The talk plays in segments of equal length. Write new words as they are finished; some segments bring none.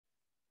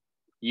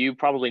you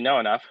probably know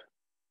enough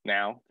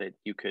now that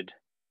you could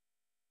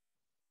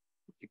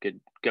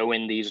go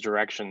in these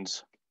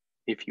directions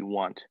if you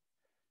want.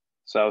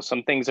 So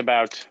some things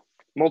about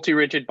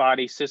multi-rigid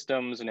body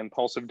systems and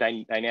impulsive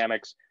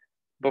dynamics.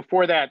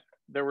 Before that,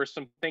 there were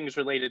some things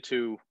related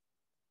to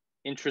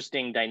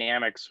interesting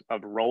dynamics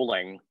of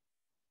rolling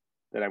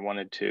that I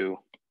wanted to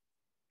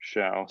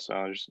show.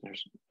 So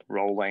there's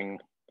rolling,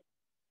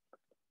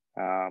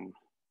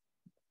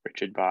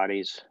 rigid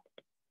bodies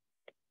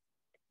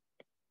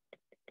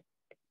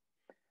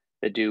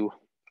that do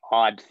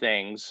odd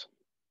things.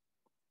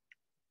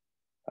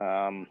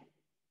 Let me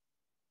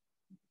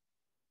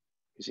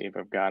see if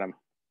I've got them.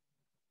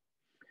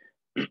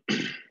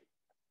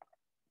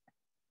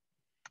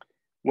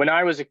 When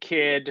I was a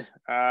kid,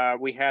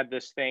 we had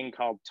this thing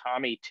called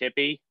Tommy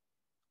Tippy.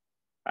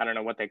 I don't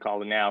know what they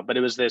call it now, but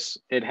it was this,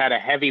 it had a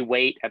heavy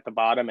weight at the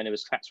bottom and it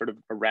was sort of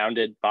a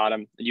rounded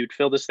bottom. You'd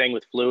fill this thing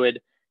with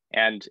fluid,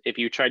 and if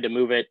you tried to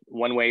move it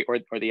one way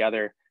or the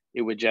other,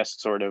 it would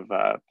just sort of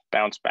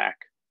bounce back.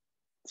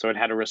 So it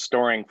had a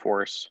restoring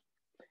force.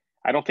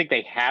 I don't think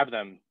they have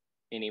them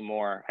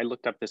anymore. I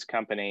looked up this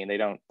company and they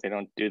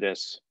don't do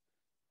this.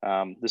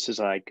 This is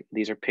like,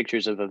 these are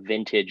pictures of a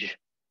vintage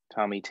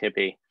Tommy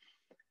Tippy.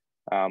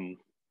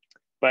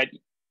 But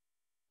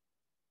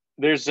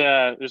there's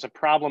a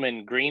problem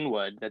in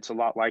Greenwood that's a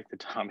lot like the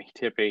Tommy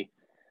Tippy,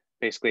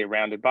 basically a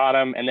rounded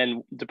bottom. And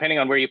then depending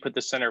on where you put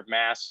the center of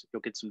mass,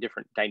 you'll get some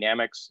different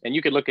dynamics. And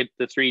you could look at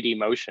the 3D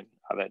motion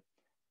of it.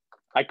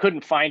 I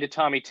couldn't find a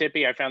Tommy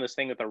Tippy. I found this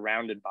thing with a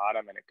rounded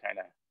bottom, and it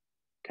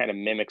kind of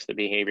mimics the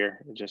behavior.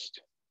 It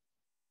just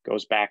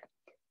goes back.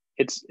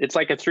 It's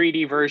like a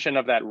 3D version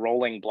of that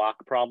rolling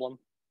block problem.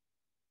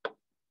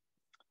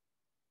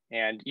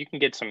 And you can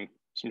get some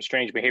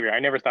strange behavior. I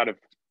never thought of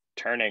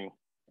turning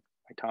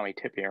my Tommy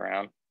Tippy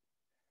around.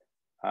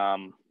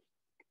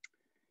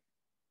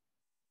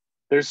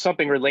 There's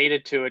something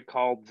related to it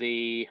called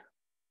the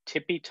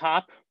tippy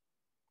top.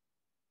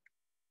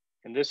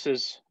 And this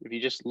is, if you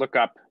just look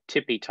up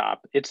tippy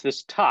top, it's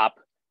this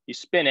top, you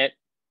spin it,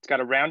 it's got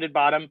a rounded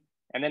bottom,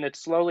 and then it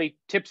slowly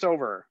tips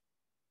over.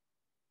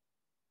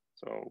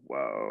 So,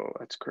 whoa,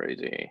 that's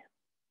crazy.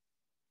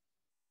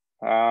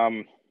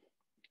 Here's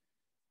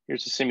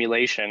a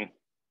simulation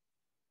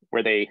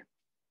where they've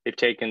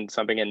taken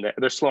something in there,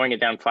 they're slowing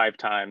it down 5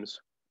 times.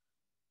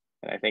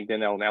 And I think then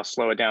they'll now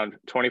slow it down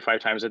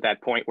 25 times at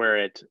that point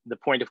where the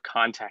point of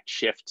contact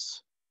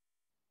shifts.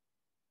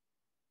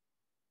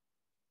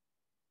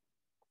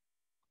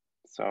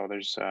 So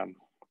there's,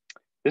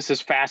 this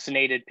has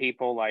fascinated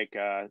people. Like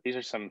this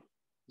is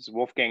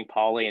Wolfgang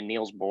Pauli and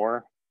Niels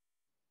Bohr,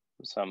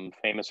 some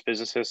famous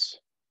physicists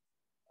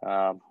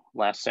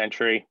last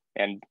century.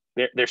 And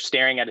they're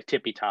staring at a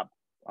tippy top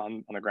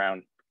on the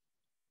ground.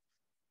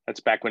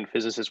 That's back when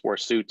physicists wore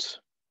suits.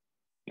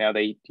 Now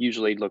they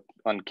usually look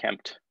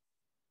unkempt.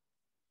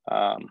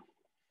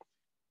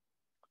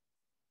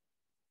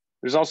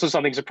 There's also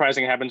something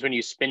surprising happens when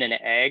you spin an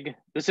egg.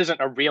 This isn't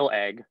a real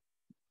egg.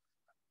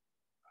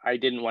 I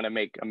didn't want to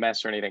make a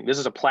mess or anything. This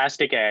is a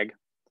plastic egg.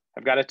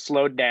 I've got it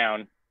slowed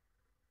down.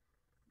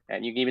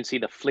 And you can even see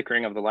the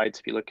flickering of the lights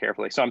if you look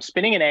carefully. So I'm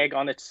spinning an egg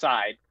on its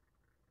side.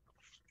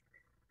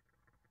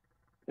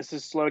 This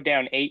is slowed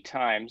down 8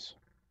 times.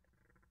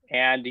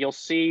 And you'll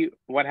see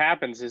what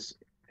happens is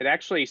it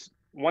actually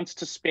wants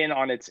to spin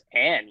on its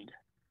end.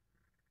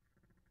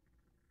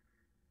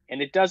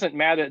 And it doesn't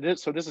matter.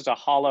 So this is a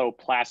hollow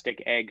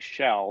plastic egg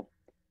shell.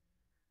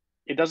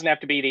 It doesn't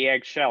have to be the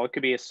egg shell. It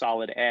could be a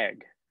solid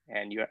egg,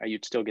 and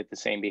you'd still get the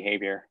same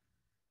behavior,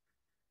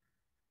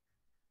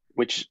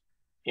 which,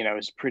 you know,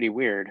 is pretty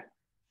weird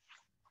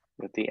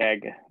with the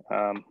egg.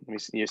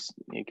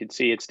 You can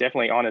see it's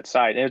definitely on its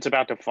side, and it's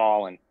about to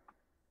fall and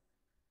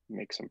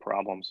make some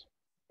problems.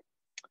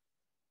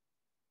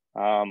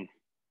 And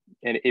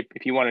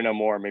if you want to know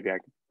more, maybe I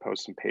could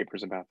post some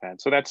papers about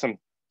that. So that's some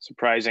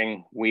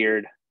surprising,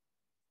 weird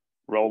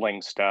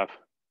rolling stuff.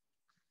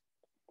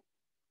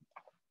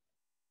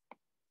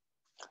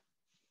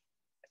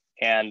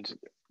 And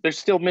there's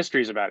still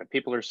mysteries about it.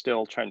 People are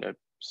still trying to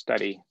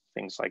study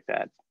things like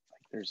that.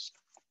 Like there's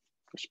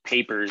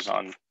papers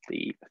on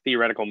the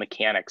theoretical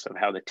mechanics of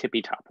how the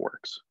tippy top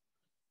works,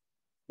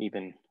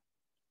 even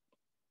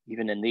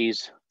in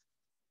these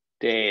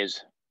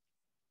days.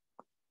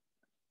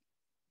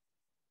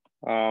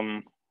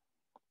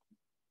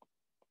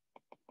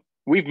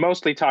 We've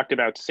mostly talked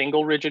about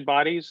single rigid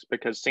bodies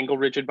because single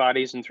rigid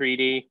bodies in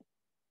 3D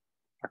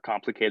are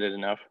complicated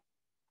enough.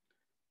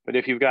 But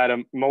if you've got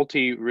a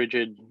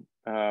multi-rigid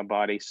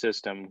body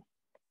system,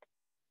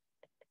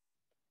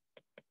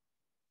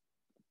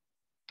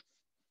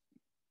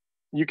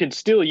 you can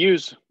still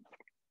use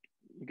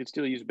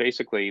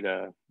basically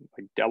the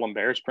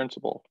D'Alembert's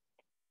principle.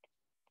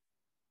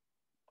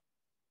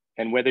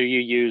 And whether you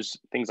use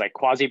things like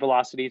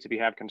quasivelocities if you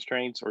have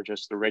constraints, or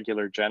just the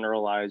regular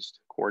generalized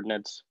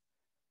coordinates,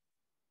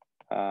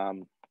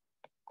 you'll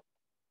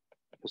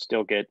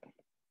still get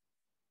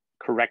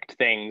correct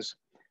things.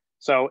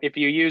 So if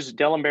you use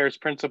D'Alembert's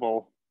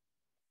principle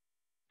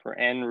for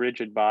n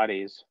rigid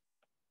bodies,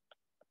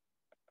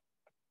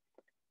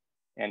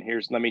 And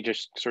let me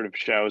just sort of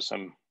show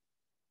some,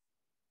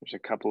 there's a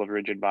couple of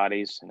rigid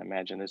bodies, and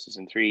imagine this is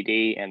in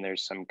 3D and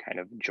there's some kind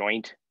of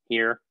joint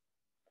here.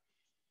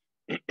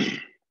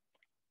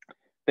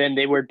 Then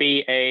there would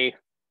be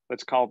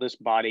let's call this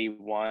body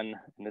 1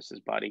 and this is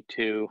body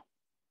 2.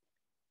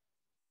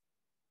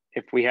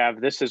 If we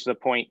have, this is the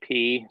point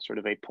P, sort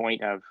of a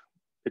point of,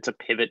 it's a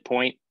pivot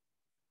point.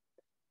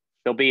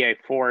 There'll be a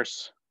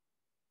force,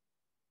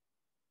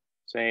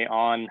 say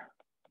on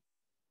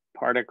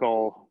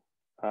particle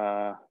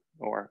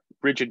or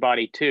rigid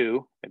body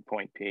 2 at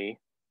point P.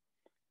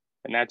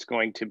 And that's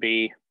going to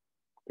be,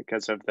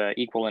 because of the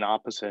equal and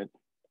opposite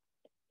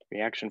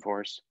reaction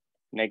force,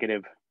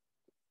 negative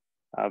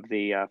of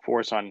the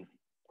force on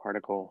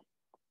particle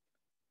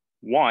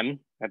 1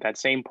 at that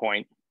same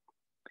point.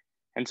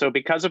 And so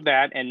because of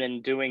that, and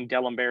then doing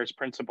D'Alembert's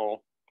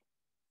principle,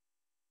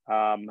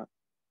 the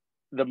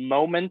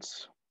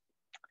moments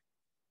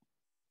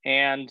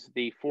and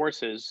the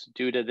forces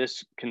due to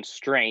this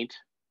constraint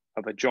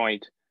of a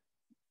joint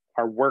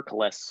are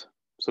workless.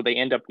 So they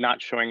end up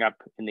not showing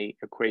up in the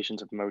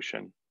equations of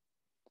motion.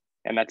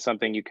 And that's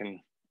something you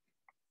can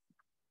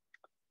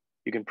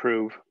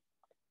prove.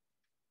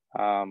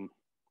 And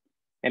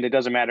it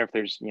doesn't matter if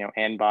there's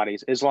n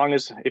bodies, as long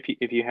as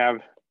if you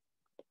have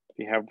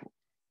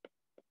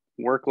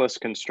workless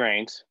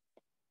constraints,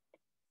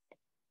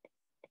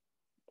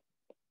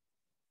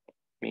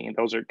 meaning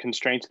those are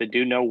constraints that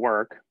do no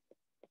work,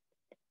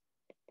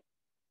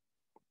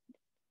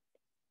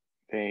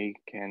 they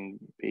can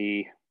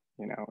be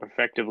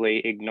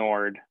effectively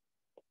ignored.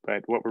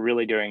 But what we're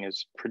really doing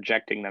is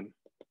projecting them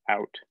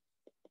out.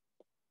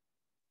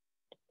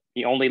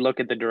 You only look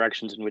at the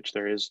directions in which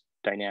there is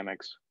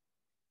dynamics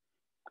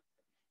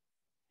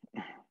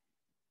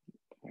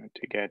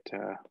to get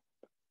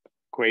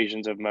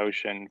equations of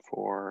motion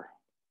for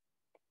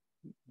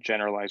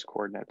generalized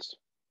coordinates.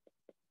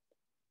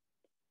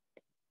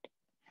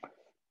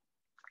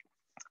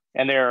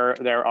 And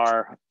there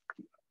are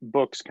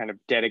books kind of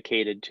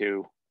dedicated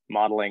to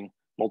modeling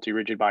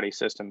multi-rigid body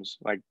systems,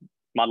 like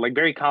modeling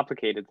very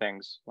complicated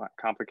things,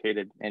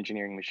 complicated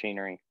engineering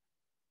machinery.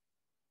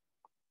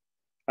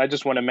 I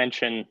just want to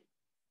mention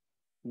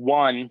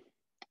one.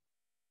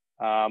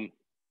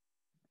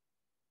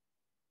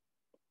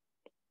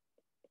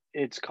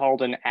 It's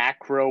called an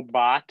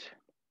acrobot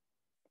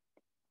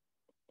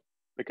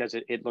because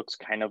it looks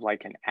kind of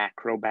like an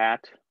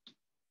acrobat.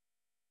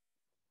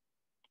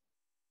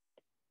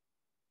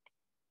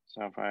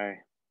 So if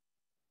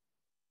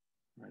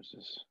where's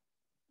this?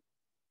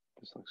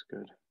 This looks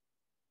good.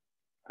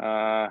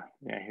 Yeah,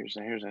 here's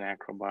an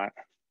acrobot.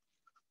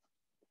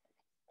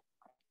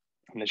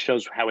 And it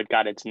shows how it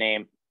got its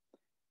name.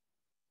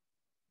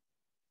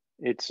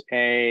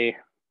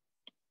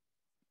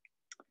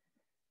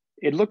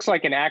 It looks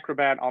like an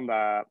acrobat on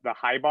the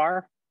high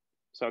bar.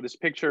 So this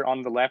picture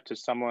on the left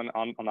is someone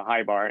on the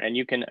high bar, and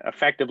you can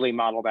effectively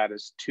model that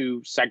as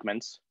 2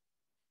 segments.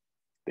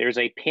 There's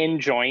a pin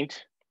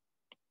joint.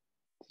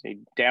 See,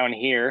 down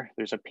here,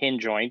 there's a pin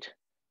joint,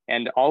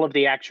 and all of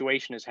the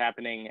actuation is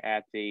happening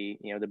at the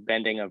the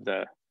bending of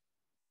the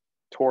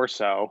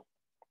torso.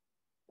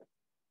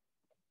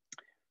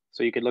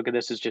 So you could look at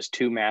this as just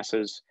 2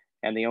 masses,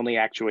 and the only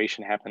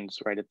actuation happens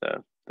right at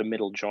the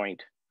middle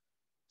joint.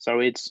 So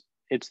it's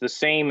the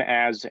same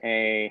as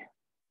a,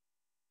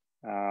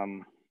 let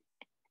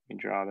me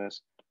draw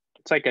this.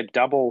 It's like a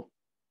double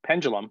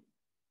pendulum.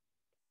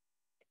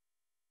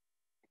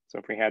 So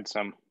if we had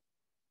some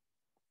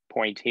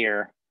point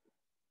here,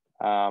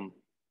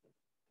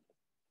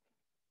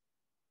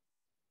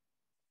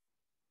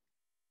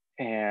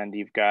 and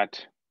you've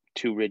got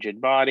 2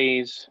 rigid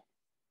bodies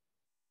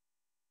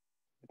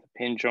with a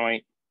pin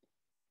joint.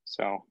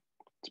 So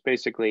it's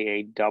basically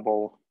a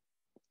double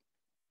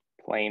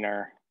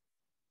planar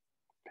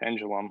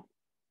pendulum,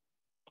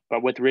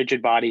 but with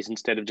rigid bodies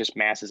instead of just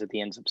masses at the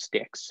ends of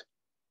sticks.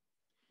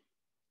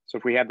 So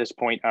if we have this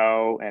point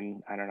O,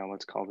 and I don't know,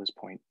 let's call this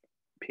point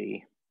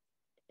P,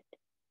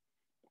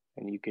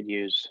 and you could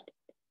use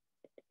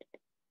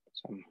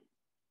some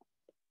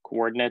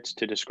coordinates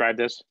to describe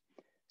this.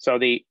 So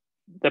the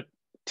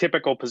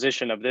typical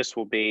position of this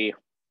will be,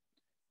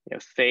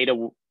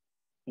 theta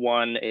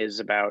 1 is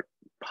about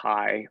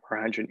pi, or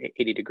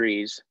 180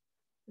 degrees,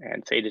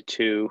 and theta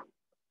 2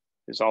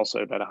 is also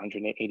about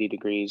 180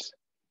 degrees.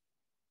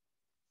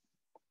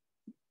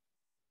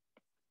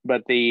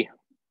 But the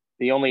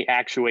only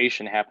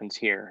actuation happens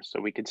here. So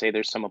we could say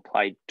there's some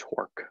applied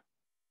torque.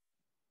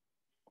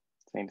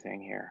 Same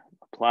thing here,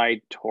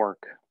 applied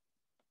torque.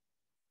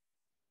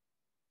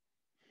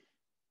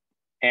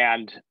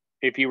 And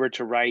if you were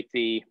to write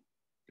the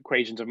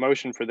equations of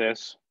motion for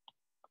this,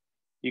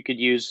 you could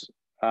use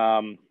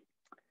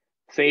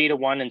theta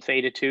 1 and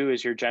theta 2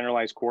 as your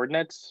generalized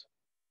coordinates.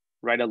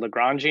 Write a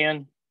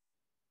Lagrangian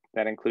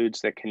that includes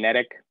the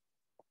kinetic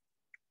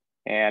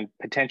and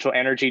potential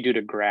energy due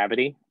to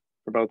gravity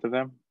for both of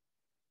them.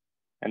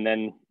 And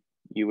then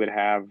you would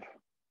have,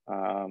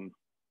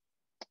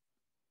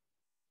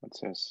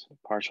 what's this?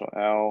 Partial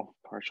L,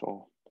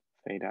 partial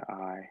theta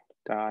I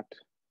dot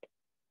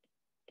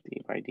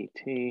d by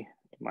dt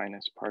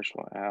minus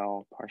partial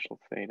L partial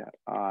theta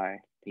I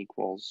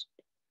equals,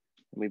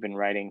 we've been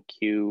writing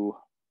Q,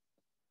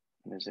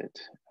 what is it,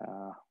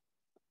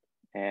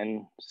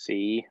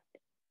 NC,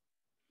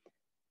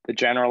 the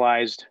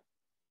generalized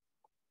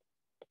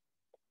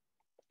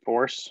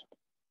force.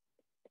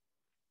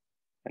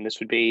 And this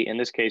would be, in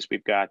this case,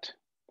 we've got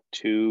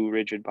two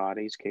rigid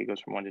bodies. K goes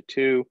from 1 to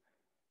 2.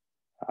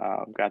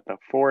 We've got the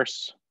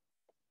force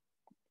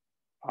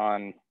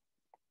on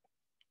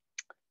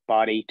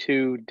body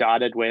 2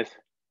 dotted with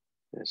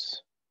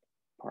this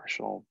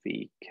partial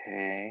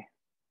VK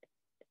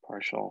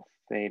partial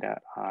theta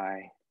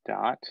I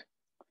dot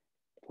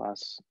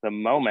plus the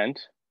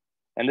moment.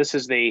 And this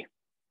is the,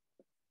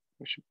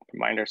 we should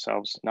remind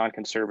ourselves,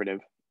 non-conservative.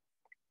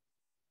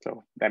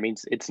 So that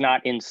means it's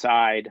not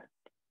inside,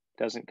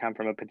 doesn't come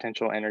from a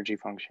potential energy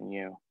function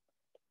U.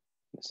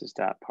 This is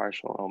dot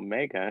partial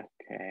omega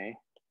K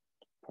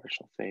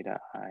partial theta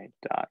I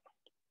dot.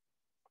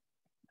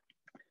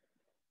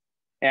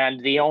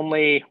 And the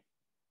only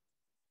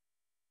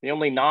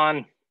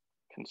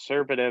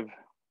non-conservative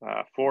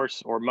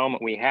force or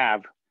moment we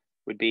have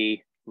would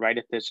be right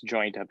at this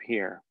joint up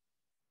here.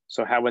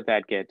 So how would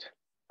that get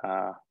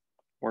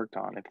worked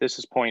on? If this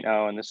is point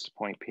O and this is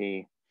point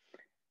P,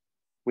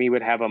 we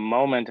would have a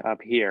moment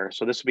up here.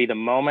 So this would be the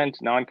moment,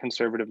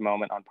 non-conservative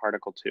moment on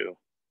particle 2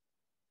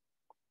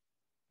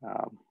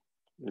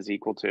 is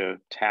equal to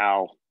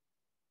tau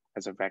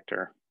as a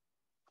vector.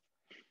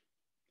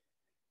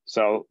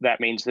 So that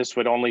means this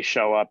would only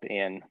show up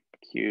in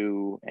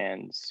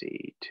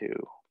QNC2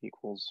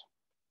 equals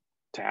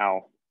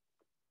tau.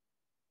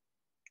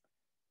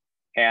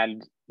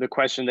 And the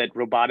question that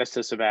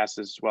roboticists have asked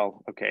is,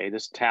 well, okay,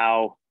 this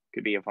tau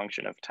could be a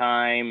function of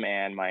time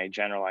and my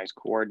generalized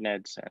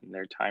coordinates and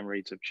their time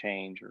rates of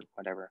change or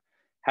whatever.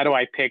 How do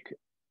I pick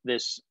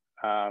this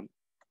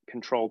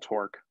control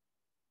torque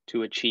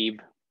to achieve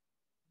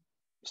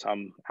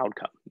some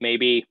outcome?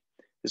 Maybe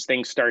this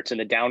thing starts in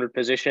a downward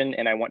position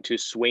and I want to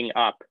swing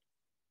up,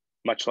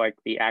 much like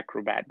the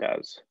acrobat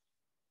does.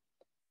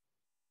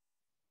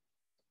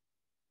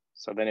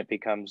 So then it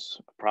becomes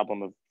a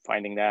problem of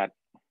finding that.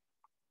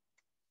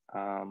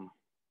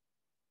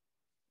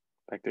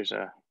 Like there's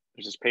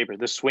this paper,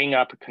 the swing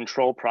up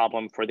control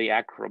problem for the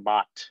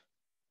acrobat.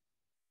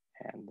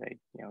 And they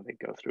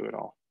go through it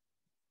all.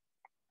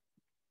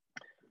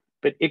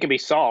 But it can be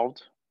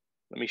solved.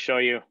 Let me show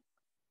you.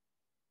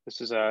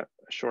 This is a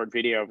short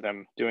video of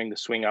them doing the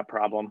swing up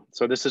problem.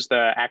 So this is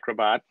the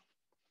acrobat.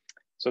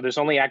 So there's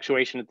only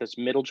actuation at this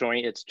middle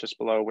joint. It's just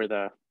below where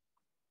the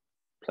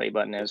play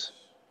button is.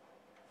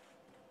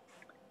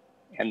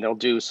 And they'll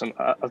do some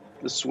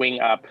the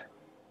swing up.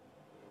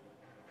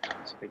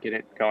 So they get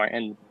it going.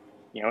 And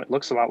it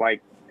looks a lot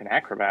like an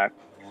acrobat.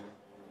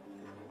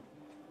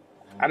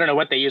 I don't know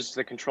what they use as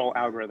the control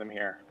algorithm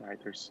here, right?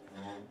 There's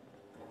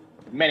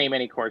many,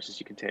 many courses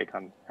you can take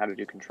on how to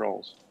do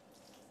controls.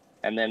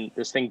 And then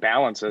this thing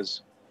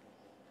balances.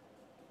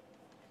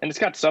 And it's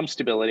got some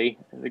stability.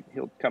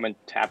 He'll come and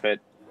tap it,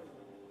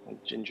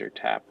 ginger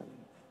tap, and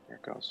there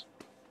it goes.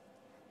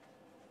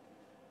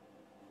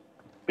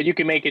 But you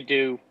can make it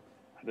do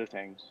other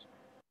things.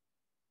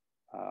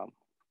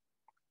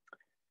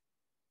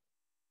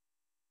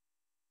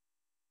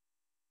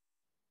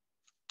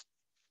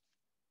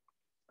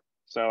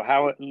 So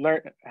how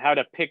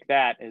to pick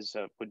that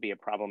would be a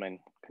problem in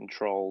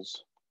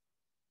controls.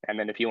 And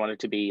then if you want it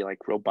to be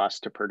like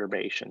robust to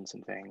perturbations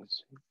and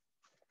things,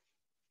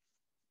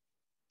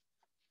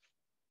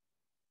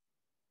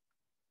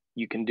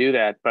 you can do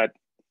that.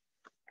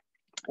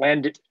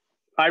 And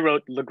I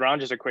wrote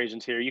Lagrange's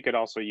equations here. You could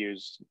also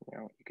use,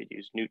 you could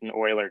use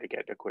Newton-Euler to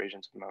get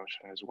equations of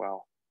motion as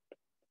well.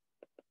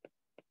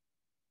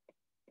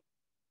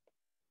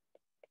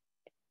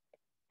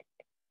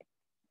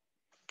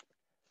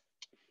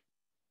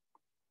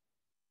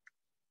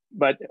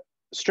 But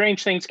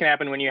strange things can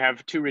happen when you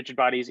have two rigid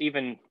bodies,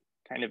 even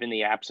kind of in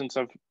the absence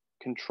of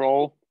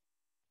control.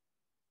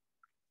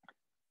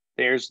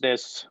 There's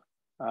this,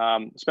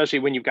 especially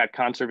when you've got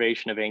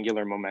conservation of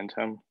angular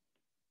momentum.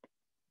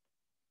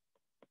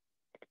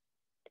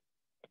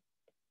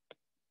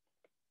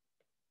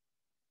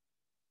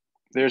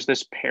 There's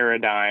this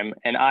paradigm,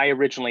 and I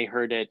originally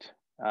heard it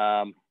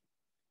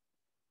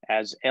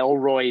as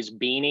Elroy's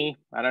beanie.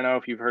 I don't know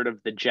if you've heard of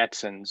the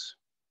Jetsons,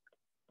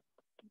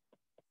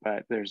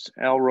 but there's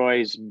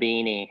Elroy's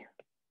beanie.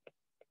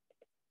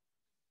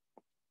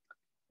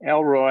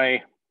 Elroy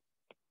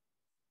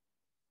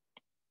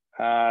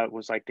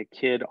was like the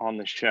kid on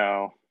the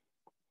show.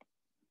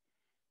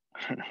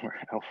 I don't know where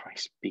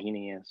Elroy's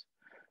beanie is.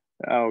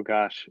 Oh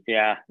gosh,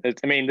 yeah.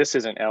 I mean, this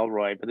isn't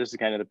Elroy, but this is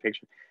kind of the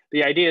picture.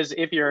 The idea is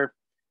if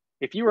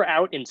you were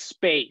out in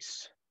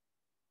space,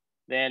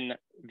 then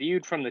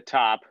viewed from the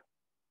top,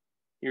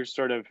 here's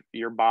sort of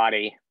your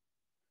body,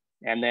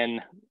 and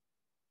then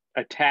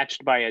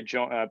attached by a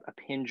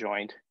pin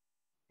joint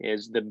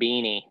is the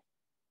beanie.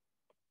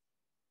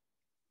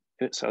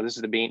 So this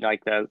is the beanie,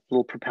 like the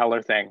little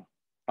propeller thing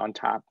on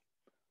top.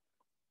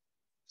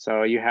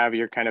 So you have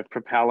your kind of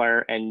propeller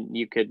and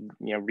you could,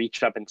 you know,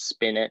 reach up and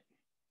spin it.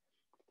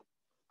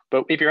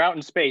 But if you're out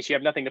in space, you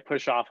have nothing to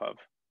push off of.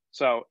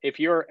 So if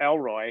you're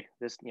Elroy,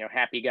 this, you know,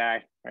 happy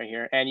guy right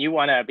here, and you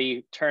want to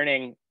be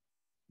turning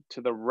to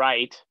the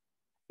right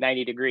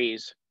 90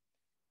 degrees,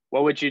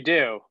 what would you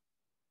do?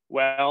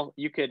 Well,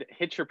 you could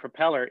hit your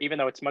propeller, even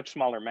though it's much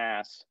smaller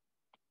mass.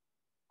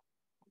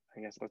 I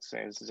guess let's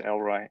say this is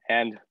Elroy,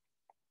 and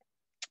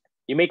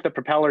you make the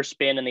propeller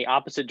spin in the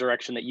opposite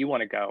direction that you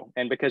want to go.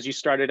 And because you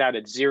started out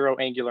at 0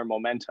 angular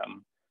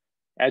momentum,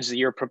 as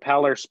your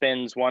propeller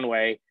spins one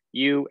way,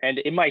 and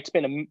it might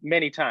spin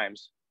many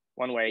times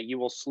one way, you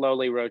will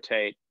slowly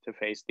rotate to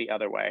face the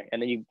other way.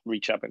 And then you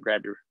reach up and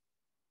grab your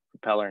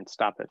propeller and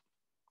stop it.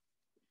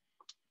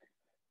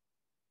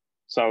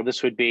 So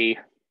this would be,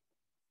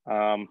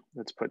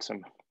 let's put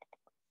some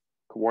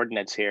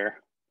coordinates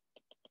here.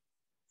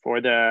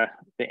 For the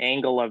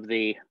angle of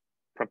the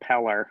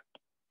propeller,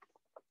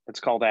 let's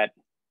call that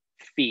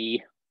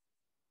phi.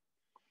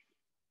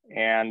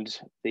 And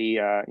the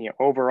you know,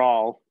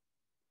 overall,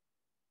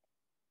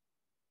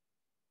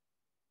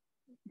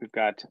 we've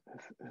got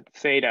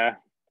theta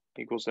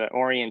equals the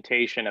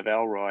orientation of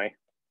Elroy.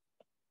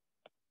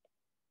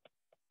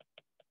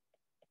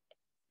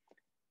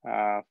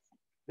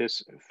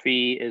 This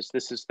phi is,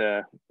 this is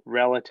the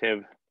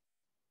relative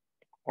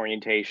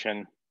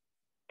orientation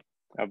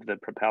of the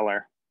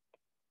propeller.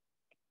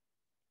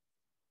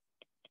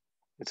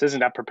 This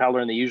isn't a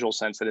propeller in the usual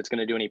sense that it's going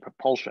to do any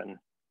propulsion.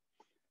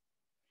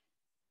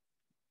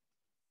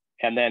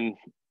 And then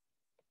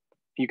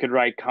you could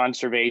write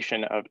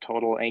conservation of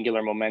total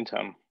angular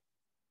momentum.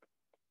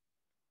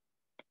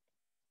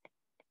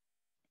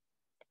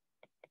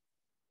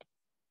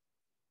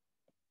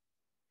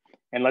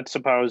 And let's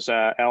suppose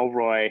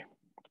Elroy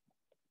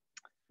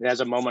has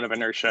a moment of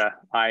inertia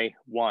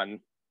I1,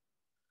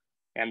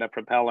 and the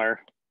propeller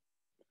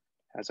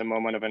has a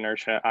moment of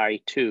inertia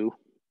I2,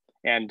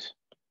 and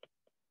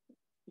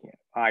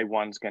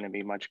I1 is going to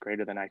be much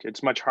greater than I2.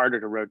 It's much harder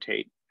to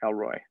rotate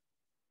Elroy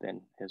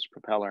than his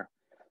propeller.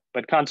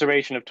 But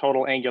conservation of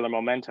total angular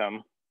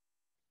momentum,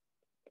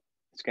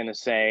 it's going to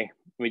say,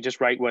 we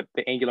just write what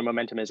the angular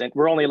momentum is, and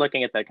we're only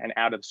looking at the kind of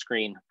out of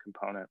screen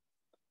component.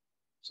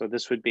 So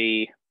this would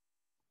be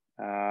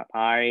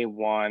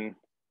I1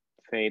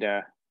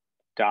 theta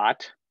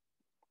dot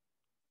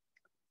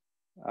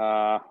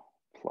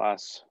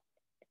plus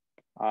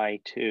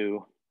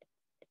I2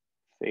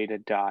 theta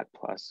dot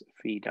plus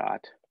phi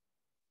dot.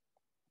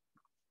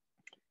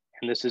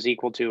 And this is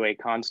equal to a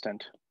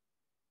constant.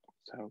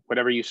 So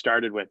whatever you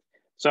started with.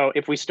 So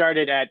if we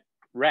started at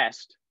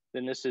rest,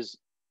 then this is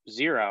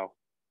 0.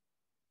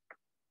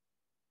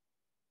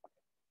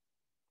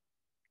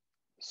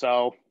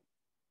 So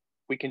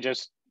we can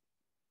just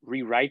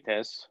rewrite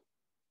this.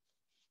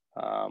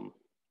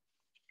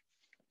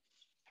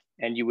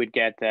 And you would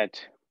get that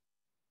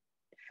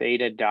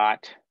theta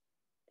dot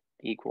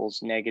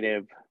equals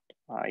negative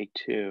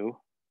I2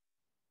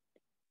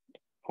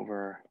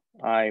 over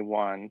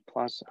I1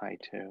 plus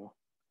I2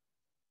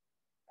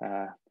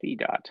 phi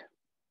dot.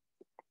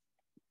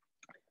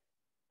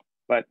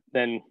 But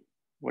then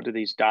what do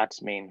these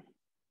dots mean?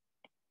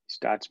 These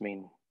dots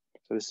mean,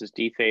 so this is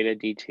d theta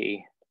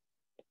dt,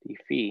 d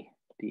phi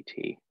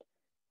dt.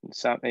 And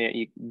some,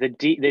 the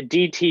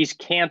dt's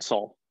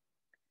cancel.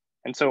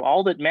 And so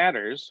all that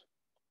matters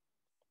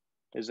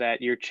is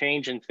that your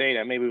change in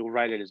theta, maybe we'll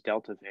write it as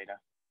delta theta.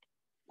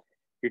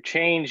 Your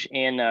change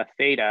in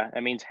theta,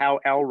 that means how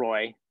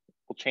Elroy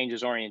will change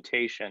his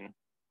orientation,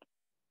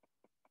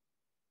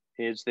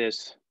 is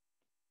this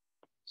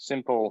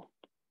simple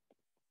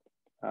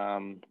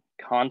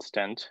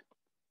constant.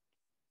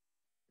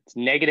 It's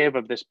negative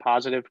of this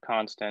positive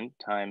constant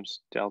times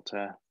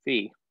delta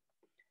phi.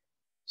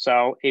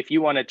 So if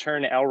you want to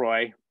turn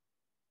Elroy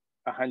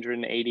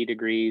 180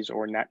 degrees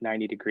or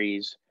 90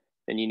 degrees,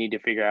 then you need to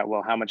figure out,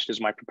 well, how much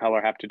does my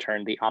propeller have to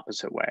turn the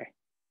opposite way?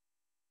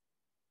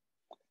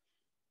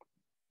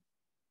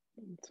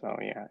 So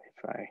yeah,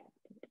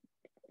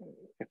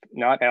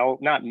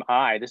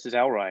 this is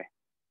Elroy.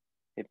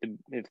 If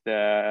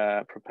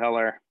the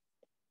propeller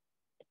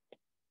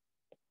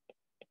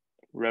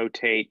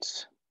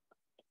rotates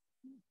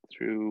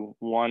through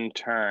one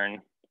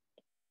turn,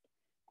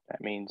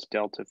 that means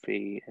delta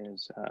phi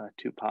is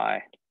 2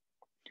 pi.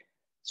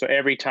 So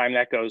every time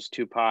that goes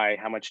 2 pi,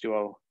 how much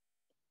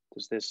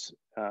does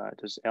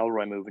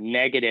Elroy move?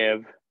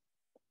 Negative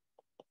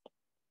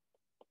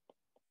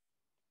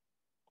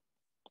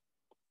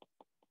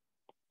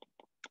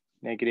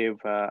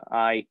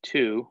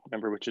I2,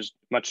 remember, which is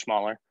much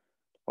smaller,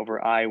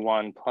 over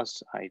I1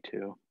 plus I2,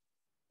 2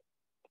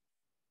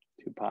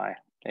 pi.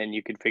 And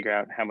you could figure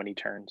out how many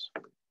turns.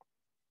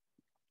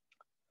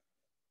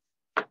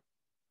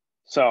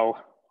 So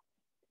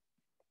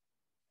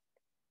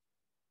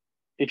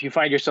if you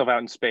find yourself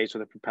out in space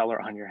with a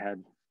propeller on your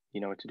head,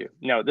 you know what to do.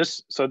 No,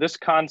 this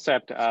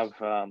concept of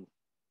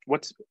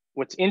what's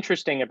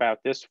interesting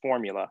about this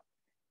formula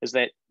is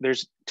that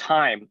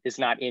time is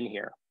not in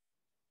here.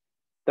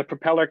 The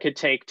propeller could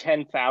take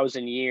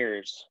 10,000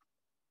 years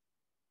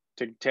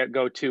to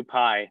go 2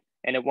 pi,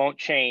 and it won't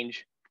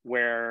change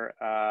where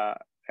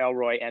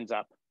Elroy ends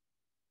up.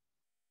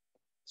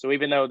 So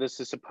even though this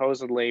is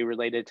supposedly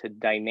related to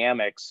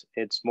dynamics,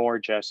 it's more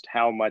just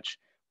how much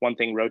one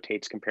thing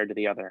rotates compared to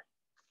the other.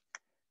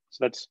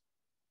 So that's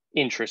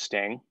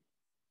interesting.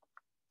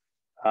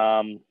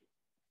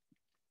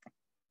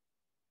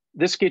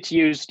 This gets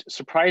used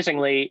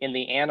surprisingly in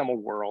the animal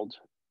world.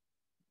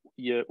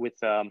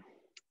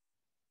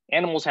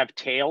 Animals have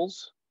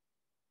tails,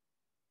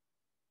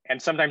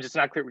 and sometimes it's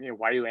not clear, you know,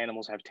 why do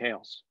animals have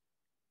tails?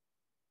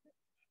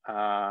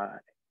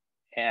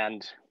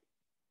 And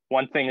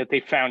one thing that they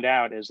found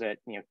out is that,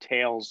 you know,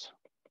 tails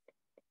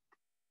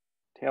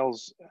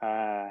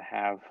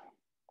have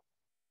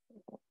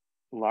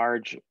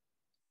large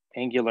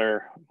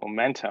angular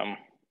momentum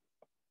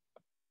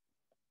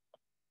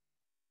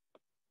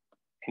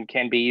and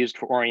can be used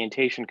for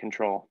orientation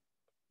control.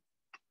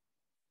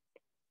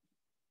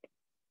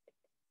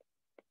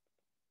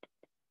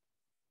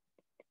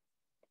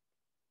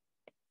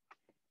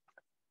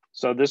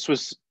 So this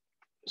was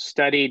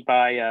studied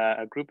by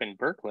a group in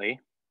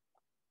Berkeley.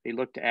 They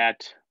looked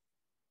at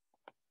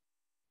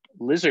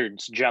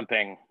lizards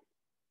jumping,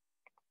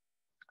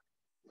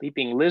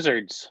 leaping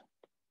lizards.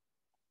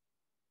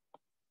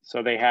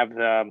 So they have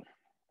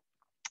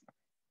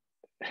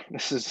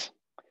this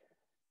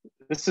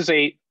is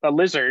a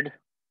lizard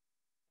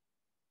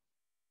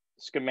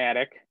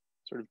schematic,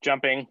 sort of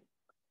jumping,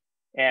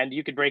 and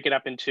you could break it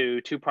up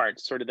into 2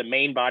 parts, sort of the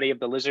main body of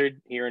the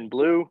lizard here in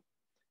blue,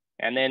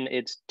 and then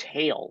its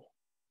tail.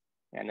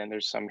 And then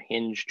there's some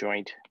hinge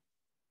joint,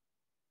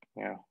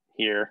 you know,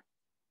 here.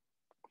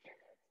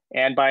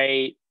 And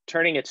by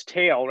turning its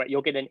tail, right,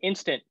 you'll get an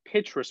instant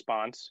pitch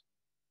response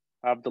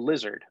of the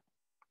lizard.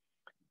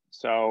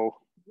 So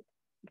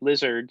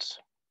lizards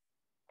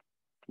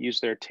use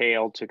their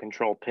tail to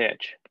control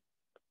pitch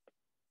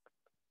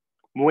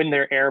when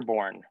they're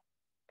airborne.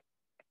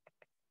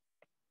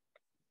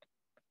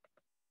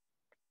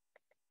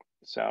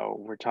 So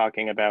we're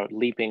talking about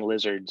leaping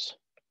lizards.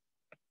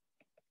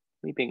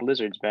 Leaping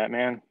lizards,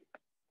 Batman.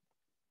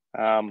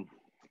 And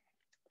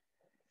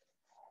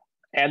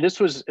this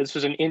was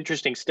an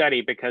interesting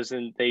study because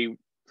then they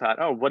thought,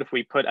 oh, what if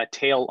we put a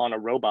tail on a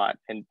robot?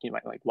 And you know,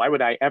 like, why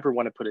would I ever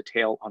want to put a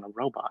tail on a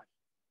robot?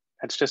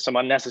 That's just some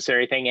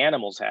unnecessary thing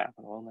animals have.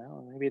 Well,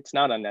 no, maybe it's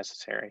not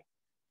unnecessary.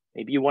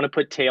 Maybe you want to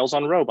put tails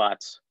on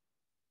robots.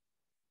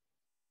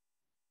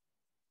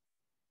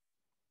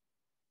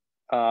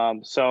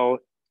 So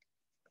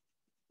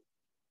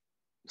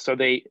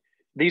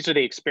these are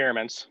the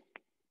experiments.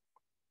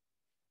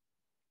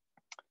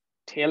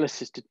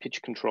 Tail-assisted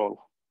pitch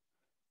control.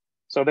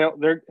 So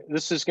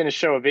this is going to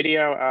show a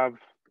video of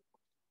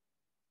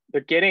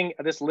they're getting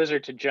this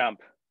lizard to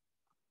jump,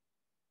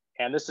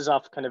 and this is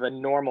off kind of a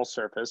normal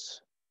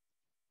surface,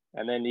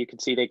 and then you can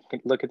see they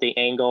can look at the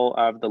angle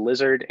of the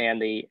lizard and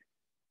the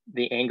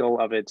angle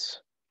of its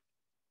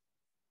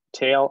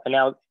tail. And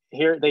now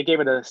here they gave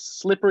it a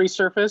slippery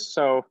surface,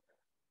 so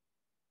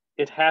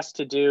it has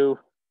to do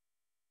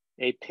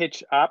a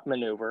pitch up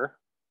maneuver.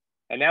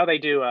 And now they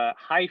do a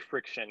high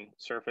friction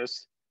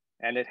surface,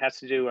 and it has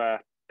to do a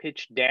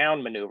pitch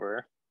down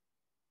maneuver.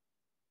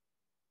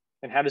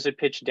 And how does it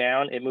pitch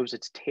down? It moves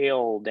its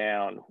tail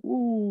down.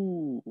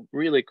 Ooh,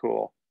 really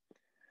cool.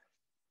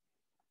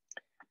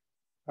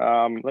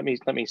 Let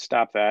me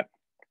stop that,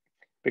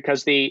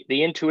 because the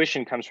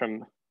intuition comes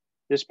from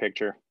this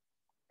picture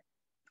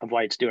of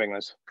why it's doing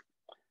this.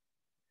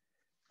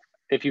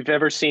 If you've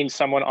ever seen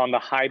someone on the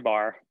high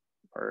bar,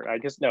 or I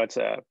guess, no, it's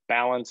a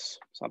balance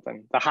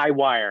something, the high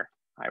wire,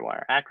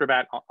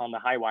 acrobat on the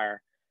high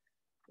wire,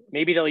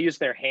 maybe they'll use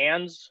their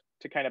hands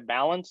to kind of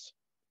balance,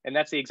 and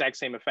that's the exact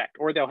same effect.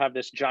 Or they'll have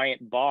this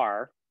giant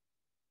bar,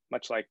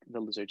 much like the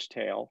lizard's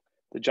tail,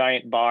 the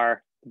giant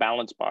bar,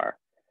 balance bar.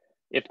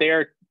 If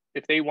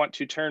they want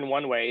to turn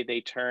one way,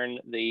 they turn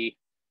the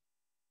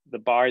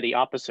bar the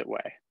opposite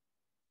way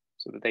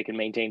so that they can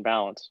maintain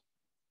balance.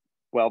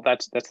 Well,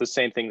 that's the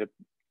same thing that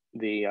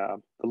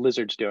the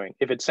lizard's doing.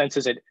 If it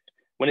senses it,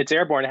 when it's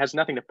airborne, it has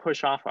nothing to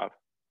push off of.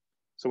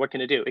 So what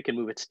can it do? It can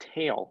move its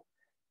tail,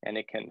 and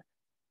it can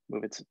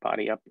move its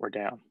body up or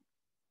down.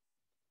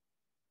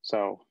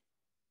 So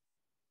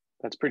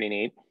that's pretty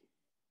neat.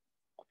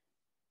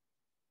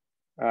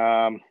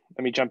 Let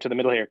me jump to the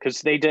middle here,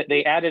 because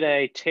they added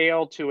a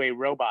tail to a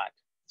robot.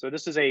 So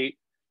this is a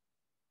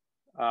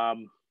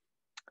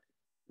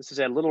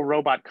little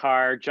robot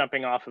car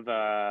jumping off of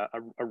a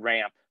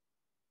ramp.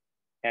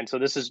 And so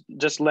this is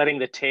just letting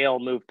the tail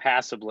move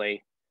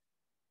passively.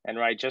 And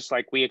right, just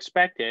like we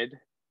expected,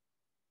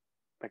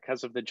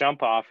 because of the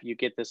jump off, you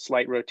get this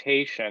slight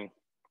rotation.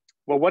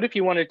 Well, what if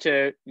you wanted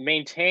to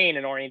maintain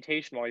an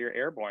orientation while you're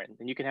airborne?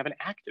 Then you can have an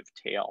active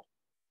tail.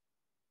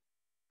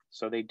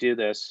 So they do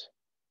this,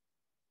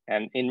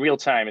 and in real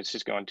time, it's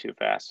just going too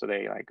fast. So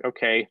they like,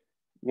 okay,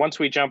 once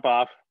we jump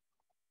off,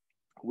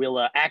 we'll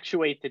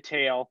actuate the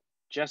tail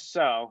just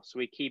so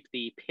we keep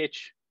the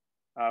pitch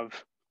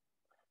of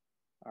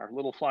our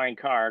little flying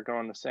car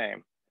going the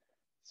same.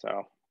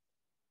 So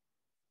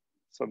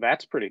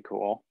that's pretty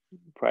cool.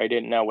 probably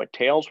didn't know what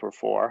tails were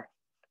for,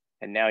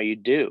 and now you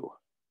do.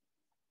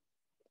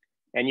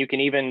 And you can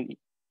even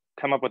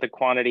come up with a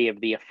quantity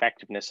of the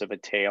effectiveness of a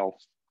tail.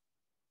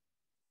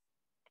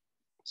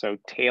 So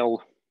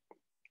tail,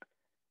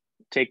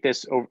 take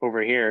this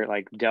over here,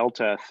 like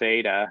delta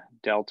theta,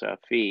 delta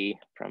phi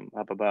from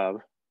up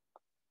above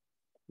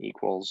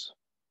equals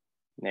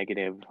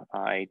negative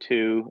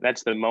I2.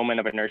 That's the moment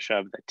of inertia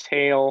of the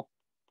tail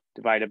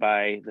divided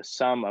by the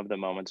sum of the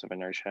moments of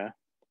inertia.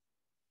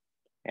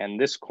 And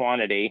this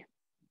quantity,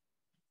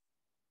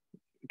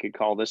 we could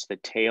call this the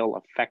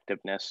tail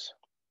effectiveness.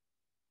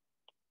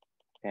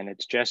 And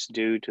it's just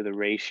due to the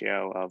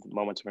ratio of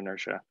moments of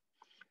inertia.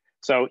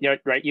 So, you know,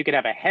 right, you could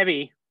have a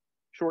heavy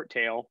short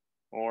tail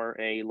or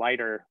a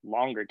lighter,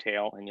 longer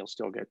tail, and you'll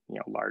still get, you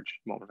know, large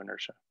moment of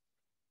inertia.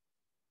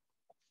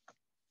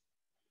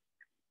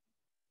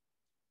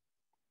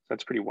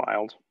 That's pretty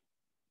wild.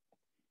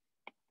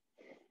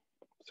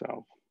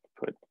 So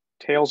put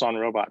tails on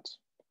robots.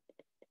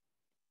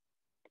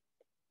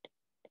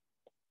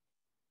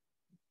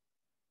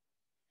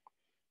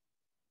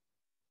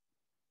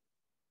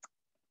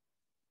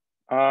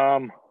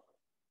 I'm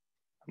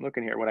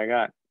looking here what I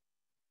got.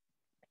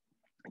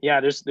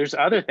 Yeah, there's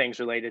other things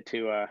related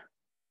to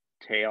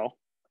tail.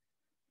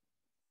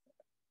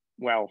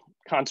 Well,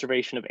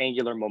 conservation of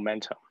angular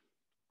momentum.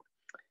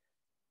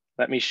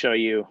 Let me show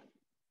you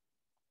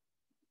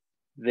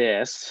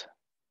this.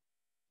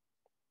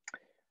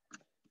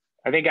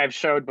 I think I've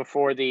showed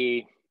before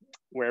the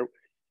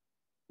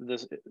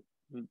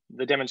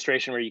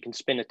demonstration where you can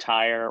spin a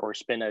tire or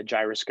spin a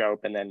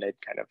gyroscope and then it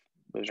kind of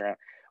moves around.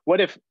 What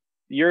if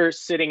you're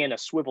sitting in a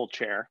swivel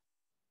chair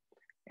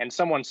and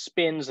someone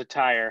spins a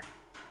tire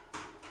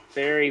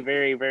very,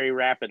 very, very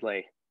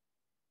rapidly?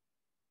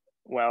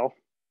 Well,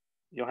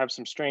 you'll have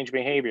some strange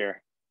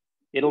behavior.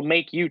 It'll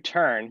make you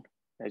turn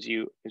as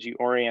you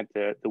orient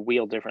the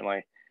wheel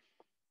differently.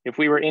 If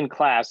we were in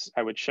class,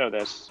 I would show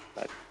this,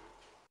 but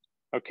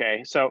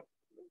okay, so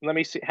let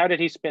me see. How did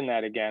he spin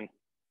that again?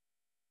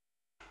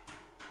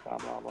 Blah,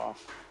 blah, blah.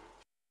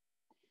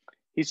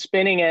 He's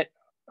spinning it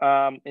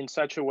in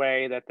such a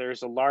way that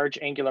there's a large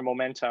angular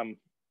momentum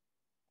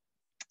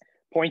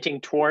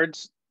pointing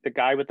towards the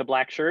guy with the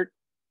black shirt.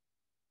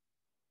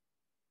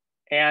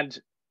 And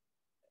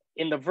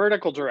in the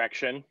vertical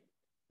direction,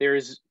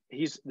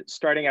 he's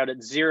starting out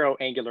at 0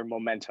 angular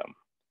momentum.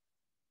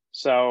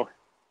 So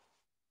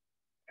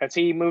as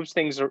he moves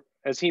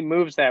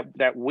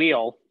that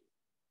wheel,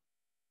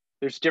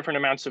 there's different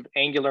amounts of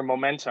angular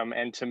momentum,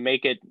 and to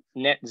make it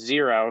net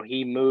 0,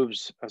 he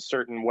moves a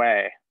certain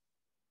way.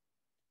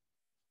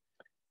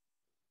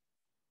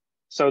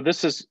 So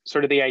this is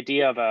sort of the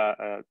idea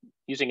of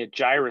using a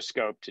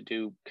gyroscope to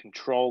do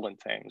control and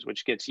things,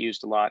 which gets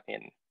used a lot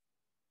in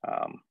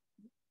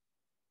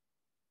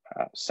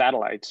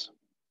satellites.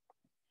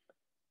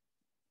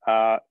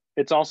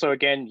 It's also,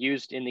 again,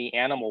 used in the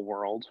animal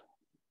world.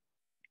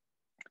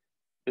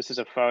 This is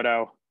a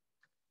photo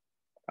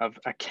of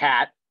a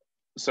cat.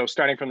 So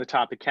starting from the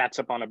top, the cat's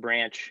up on a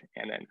branch,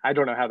 and then I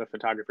don't know how the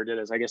photographer did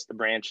this. I guess the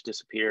branch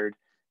disappeared,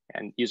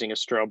 and using a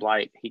strobe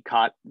light, he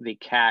caught the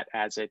cat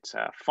as it's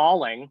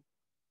falling.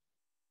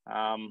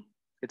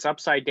 It's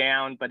upside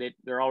down, but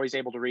they're always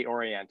able to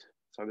reorient.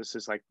 So this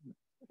is like,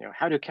 you know,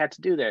 how do cats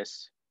do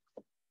this?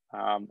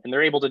 And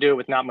they're able to do it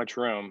with not much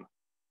room.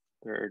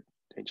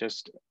 They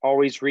just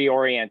always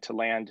reorient to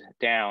land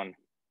down.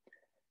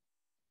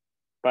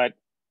 But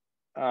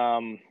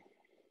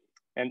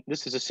and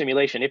this is a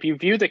simulation. If you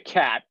view the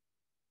cat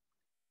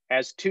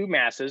as 2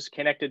 masses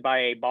connected by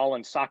a ball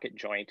and socket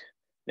joint,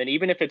 then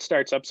even if it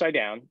starts upside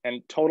down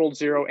and total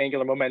 0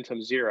 angular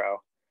momentum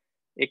 0,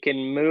 it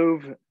can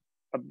move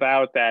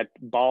about that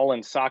ball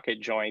and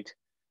socket joint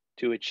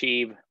to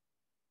achieve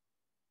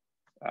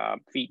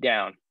feet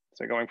down.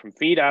 So going from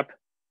feet up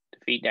to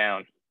feet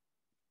down.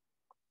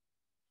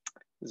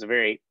 This is a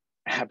very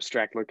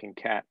abstract looking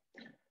cat,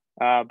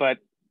 but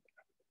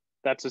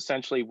that's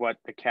essentially what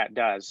the cat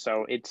does.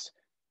 So it's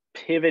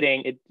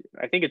pivoting.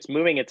 I think it's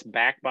moving its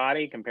back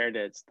body compared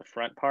to the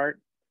front part.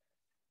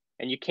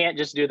 And you can't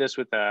just do this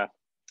with a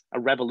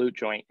revolute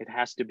joint. It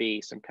has to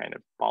be some kind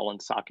of ball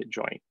and socket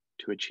joint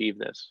to achieve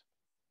this.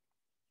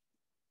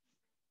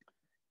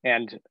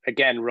 And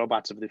again,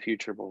 robots of the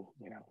future will,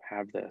 you know,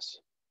 have this.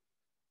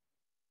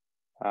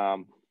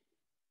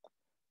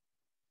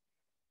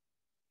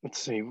 Let's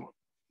see.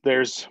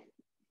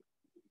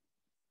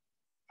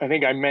 I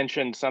think I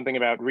mentioned something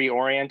about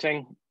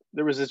reorienting.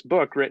 There was this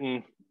book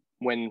written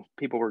when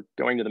people were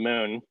going to the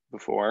moon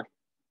before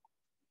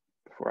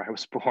I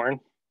was born.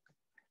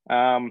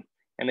 And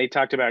they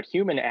talked about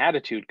human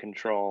attitude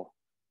control.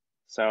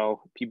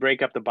 So if you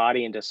break up the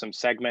body into some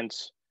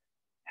segments,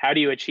 how do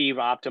you achieve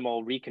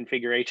optimal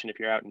reconfiguration if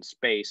you're out in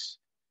space?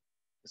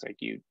 It's like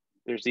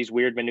there's these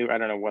weird maneuvers. I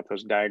don't know what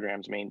those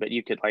diagrams mean, but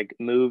you could like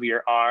move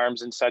your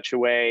arms in such a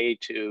way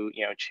to,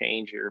 you know,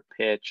 change your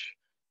pitch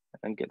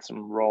and get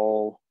some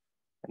roll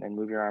and then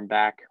move your arm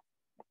back.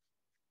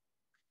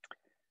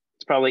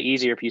 It's probably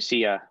easier if you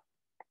see a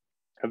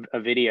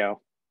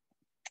video.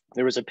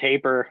 There was a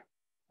paper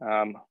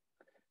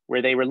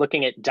where they were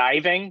looking at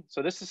diving.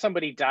 So this is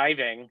somebody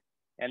diving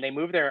and they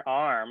move their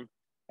arm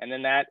and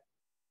then that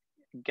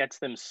gets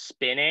them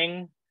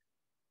spinning.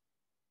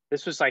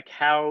 This was like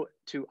how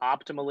to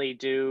optimally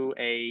do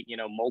a, you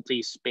know,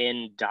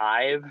 multi-spin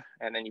dive,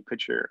 and then you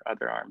put your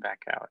other arm back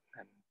out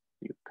and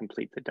you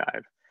complete the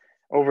dive.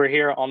 Over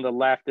here on the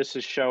left, this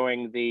is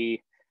showing the,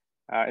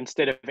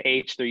 instead of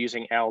H, they're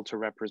using L to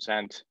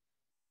represent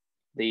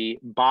the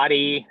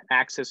body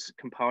axis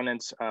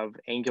components of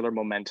angular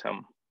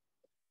momentum.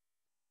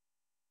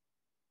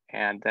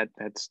 And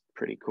that's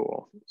pretty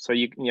cool. So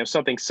you know,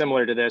 something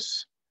similar to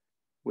this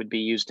would be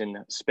used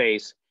in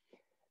space.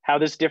 How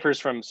this differs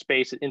from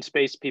space, in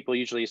space, people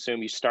usually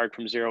assume you start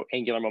from 0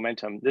 angular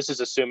momentum. This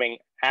is assuming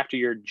after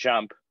your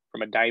jump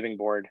from a diving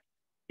board,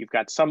 you've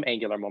got some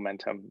angular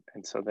momentum.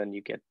 And so then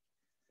you get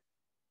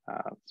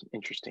some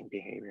interesting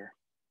behavior.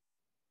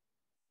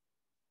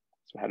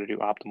 So how to do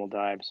optimal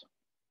dives.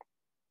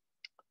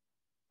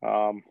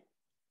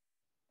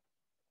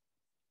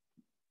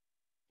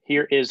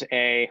 Here is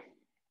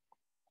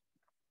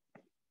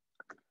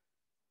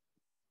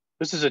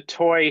this is a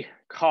toy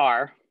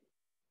car.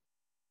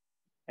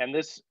 And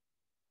this,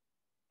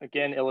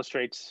 again,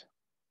 illustrates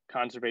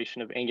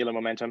conservation of angular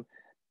momentum.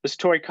 This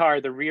toy car,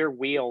 the rear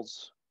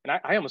wheels, and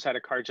I almost had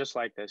a car just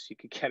like this. You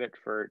could get it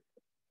for,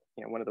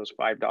 you know, one of those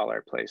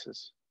 $5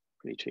 places,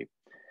 pretty cheap.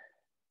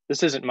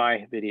 This isn't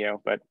my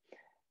video, but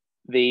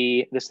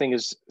this thing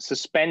is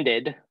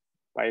suspended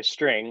by a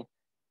string.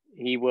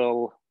 He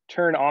will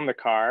turn on the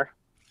car,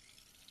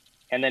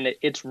 and then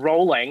it's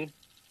rolling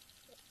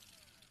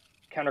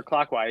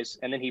counterclockwise,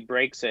 and then he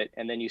brakes it,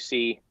 and then you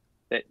see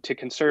that to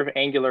conserve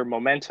angular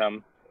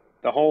momentum,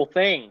 the whole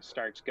thing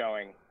starts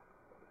going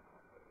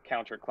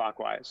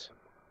counterclockwise.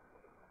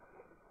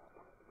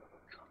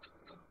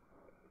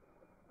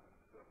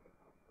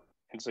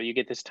 And so you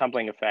get this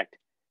tumbling effect.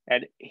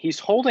 And he's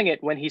holding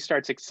it when he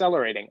starts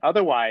accelerating.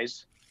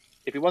 Otherwise,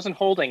 if he wasn't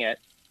holding it,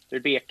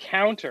 there'd be a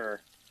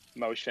counter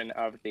motion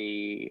of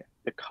the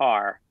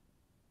car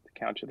to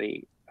counter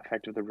the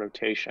effect of the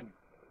rotation.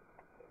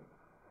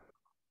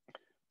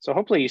 So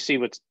hopefully you see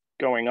what's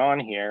going on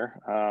here.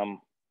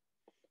 Am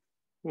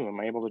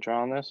I able to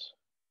draw on this?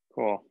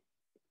 Cool.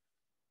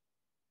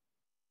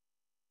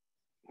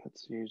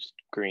 Let's use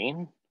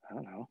green. I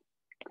don't know.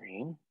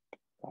 Green,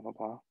 blah, blah,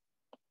 blah.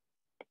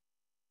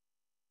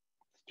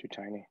 It's too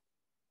tiny.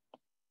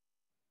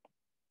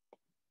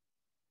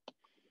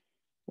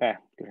 Yeah,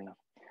 good enough.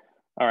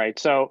 All right,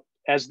 so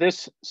as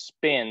this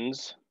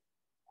spins,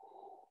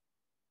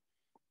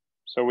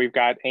 so we've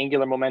got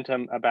angular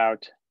momentum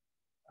about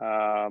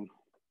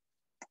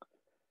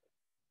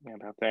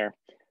there.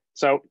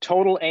 So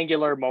total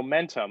angular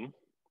momentum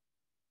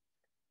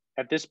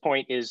at this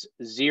point is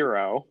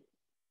 0.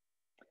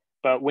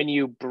 But when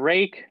you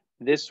brake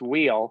this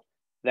wheel,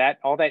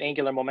 all that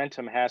angular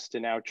momentum has to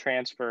now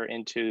transfer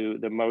into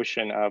the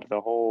motion of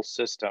the whole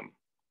system.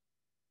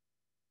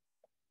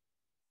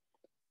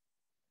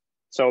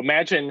 So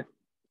imagine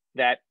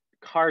that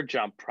car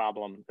jump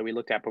problem that we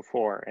looked at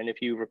before. And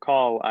if you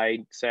recall, I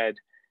said,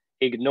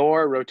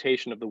 ignore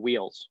rotation of the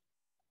wheels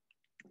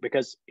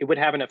because it would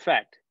have an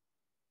effect.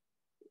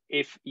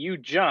 If you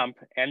jump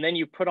and then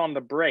you put on the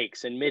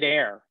brakes in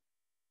midair,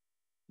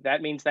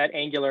 that means that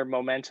angular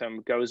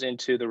momentum goes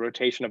into the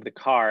rotation of the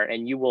car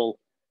and you will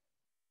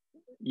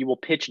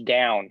pitch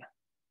down,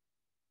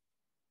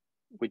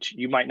 which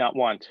you might not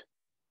want.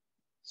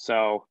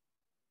 So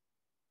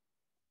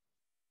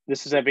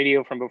this is a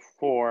video from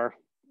before.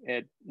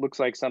 It looks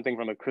like something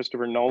from a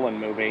Christopher Nolan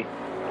movie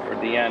toward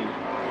the end.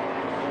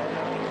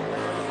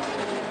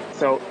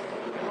 So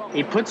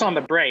he puts on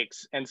the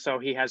brakes, and so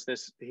he has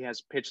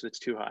pitch that's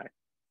too high.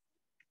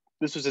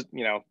 This was,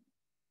 you know,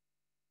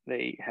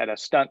 they had a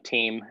stunt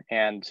team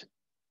and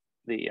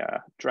the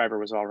driver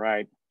was all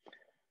right.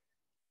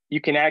 You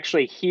can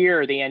actually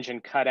hear the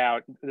engine cut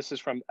out. This is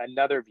from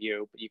another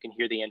view, but you can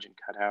hear the engine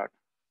cut out,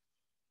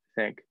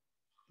 I think.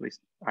 At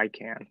least I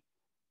can.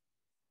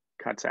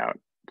 Cuts out.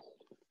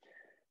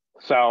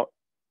 So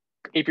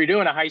if you're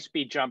doing a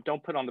high-speed jump,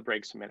 don't put on the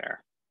brakes in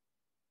midair,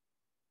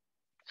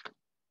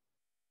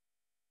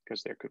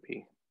 because there could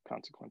be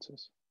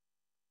consequences.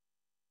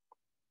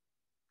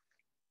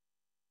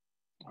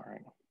 All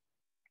right.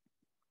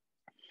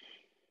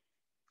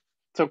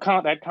 So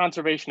that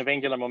conservation of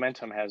angular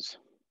momentum has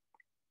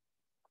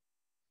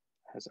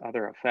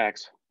other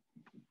effects.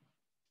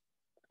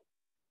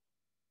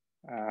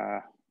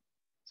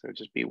 So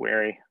just be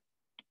wary.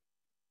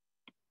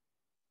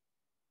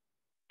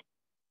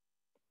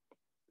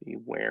 Be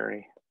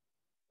wary.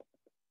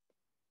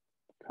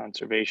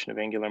 Conservation of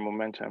angular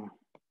momentum.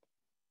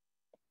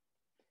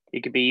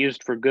 It could be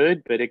used for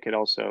good, but it could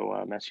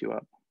also mess you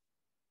up.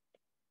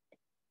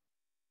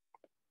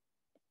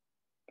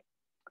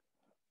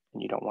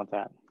 And you don't want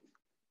that.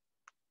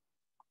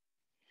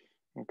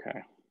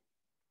 Okay.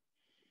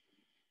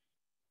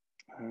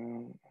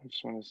 I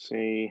just want to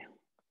see.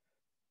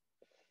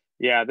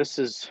 Yeah, this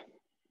is,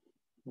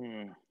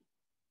 I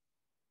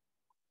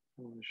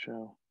want to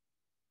show.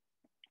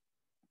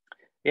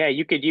 Yeah,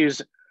 you could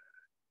use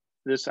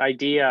this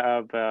idea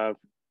of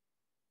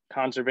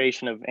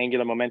conservation of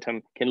angular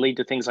momentum can lead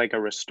to things like a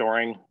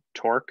restoring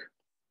torque.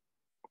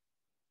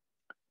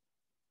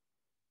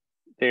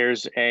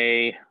 There's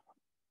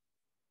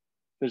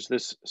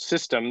this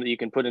system that you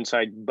can put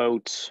inside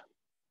boats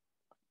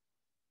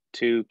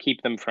to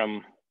keep them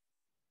from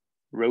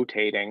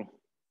rotating.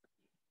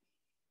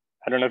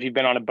 I don't know if you've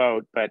been on a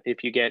boat, but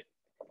if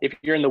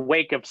you're in the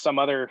wake of some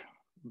other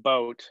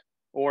boat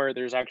or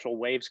there's actual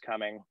waves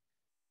coming,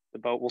 the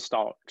boat will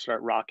start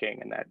rocking,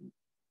 and that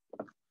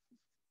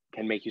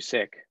can make you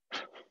sick.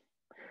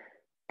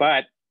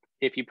 But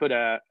if you put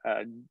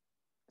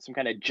some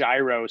kind of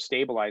gyro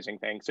stabilizing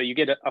thing, so you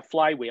get a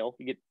flywheel,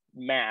 you get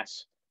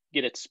mass,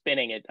 get it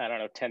spinning at, I don't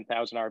know,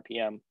 10,000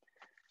 RPM.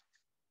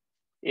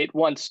 It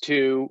wants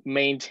to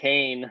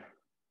maintain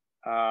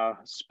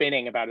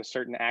spinning about a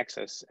certain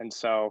axis. And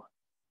so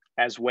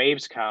as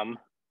waves come,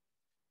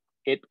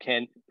 it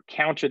can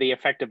counter the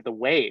effect of the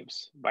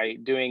waves by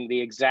doing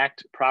the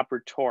exact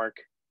proper torque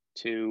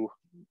to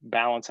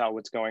balance out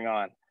what's going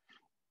on.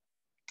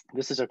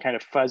 This is a kind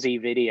of fuzzy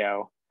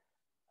video.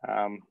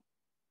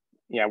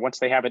 Yeah, once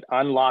they have it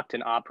unlocked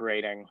and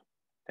operating,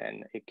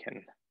 then it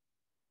can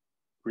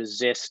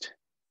resist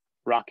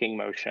rocking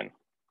motion.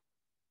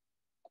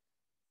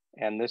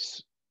 And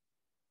this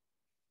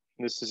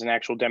is an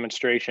actual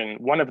demonstration.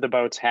 One of the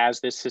boats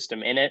has this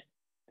system in it,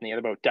 and the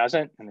other boat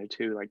doesn't, and they're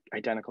two like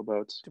identical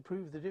boats. To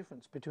prove the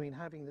difference between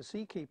having the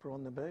seakeeper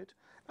on the boat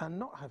and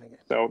not having it.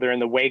 So they're in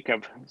the wake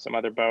of some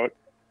other boat.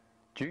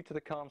 Due to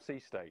the calm sea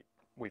state,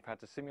 we've had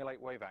to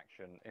simulate wave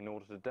action in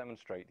order to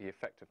demonstrate the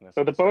effectiveness.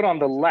 So the boat on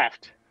the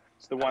left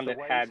is the one that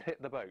had hit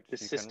the boat, the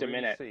system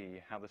in it. See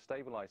how the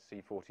stabilized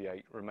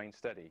C48 remains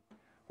steady,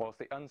 whilst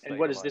the unstabilized. And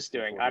what is this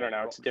doing? I don't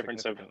know. It's a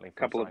difference of a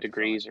couple of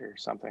degrees or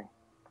something.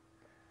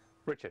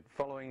 Richard,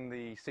 following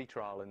the sea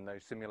trial in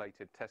those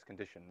simulated test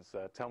conditions,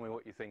 tell me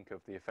what you think of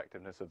the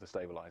effectiveness of the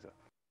stabilizer.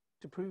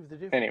 To prove the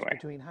difference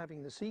between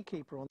having the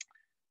seakeeper on.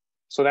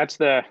 So that's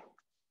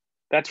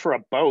for a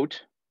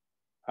boat.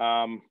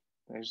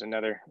 There's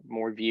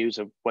more views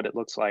of what it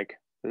looks like.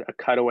 A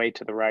cutaway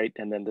to the right,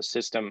 and then the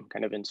system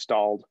kind of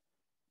installed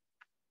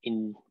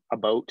in a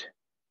boat.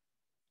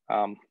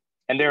 And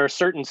there are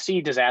certain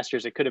sea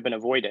disasters that could have been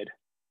avoided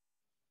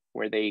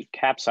where they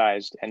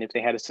capsized. And if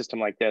they had a system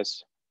like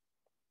this,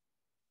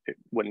 it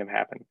wouldn't have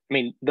happened. I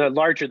mean, the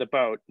larger the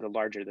boat, the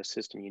larger the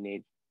system you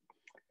need.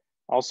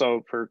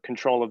 Also for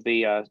control of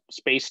the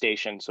space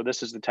station. So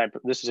this is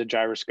a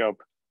gyroscope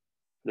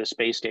for the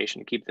space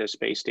station to keep the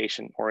space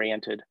station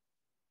oriented.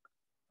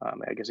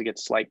 I guess it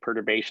gets slight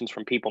perturbations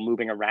from people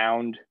moving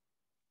around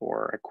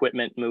or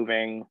equipment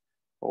moving,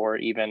 or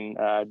even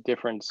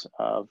difference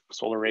of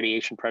solar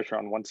radiation pressure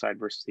on one side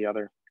versus the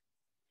other.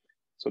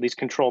 So these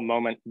control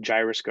moment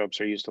gyroscopes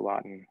are used a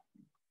lot in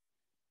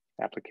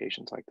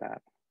applications like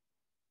that.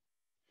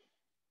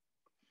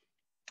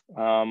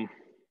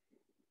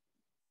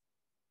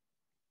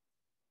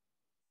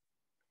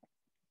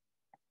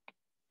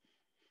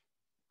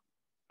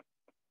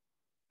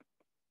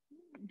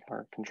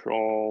 Our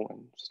control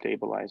and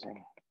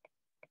stabilizing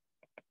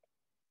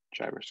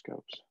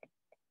gyroscopes.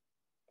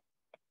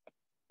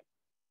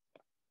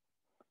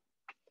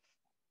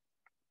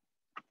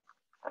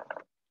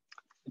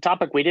 The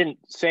topic we didn't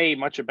say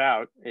much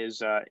about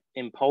is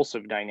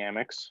impulsive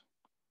dynamics.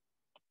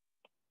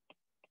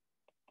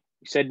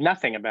 We said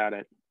nothing about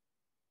it.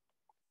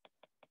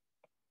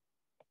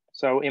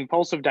 So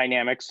impulsive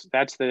dynamics,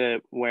 that's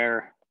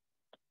where,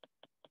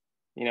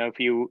 you know, if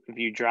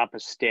you drop a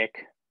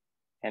stick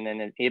and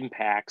then it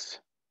impacts,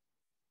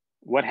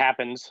 what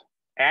happens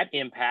at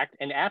impact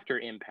and after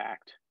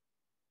impact?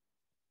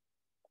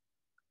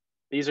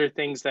 These are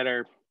things that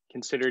are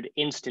considered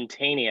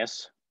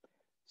instantaneous.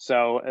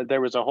 So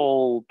there was a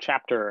whole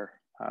chapter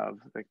of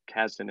the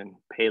Kasdan and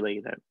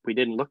Paley that we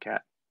didn't look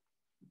at.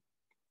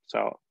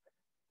 So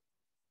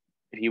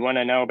if you want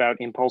to know about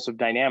impulsive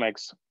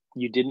dynamics,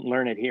 you didn't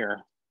learn it here,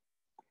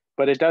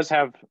 but it does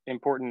have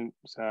important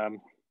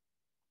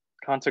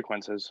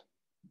consequences.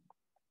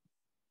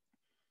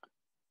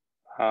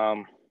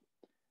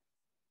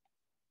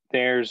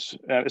 There's,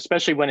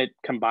 especially when it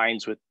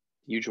combines with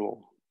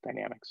usual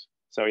dynamics.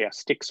 So yeah,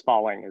 sticks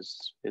falling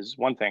is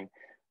one thing,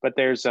 but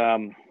there's, let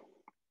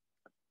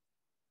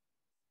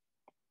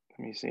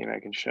me see if I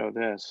can show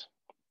this.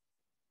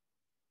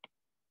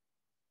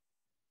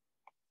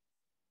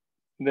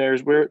 There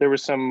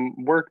was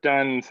some work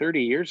done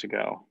 30 years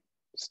ago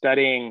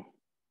studying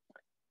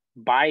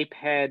biped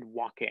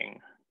walking.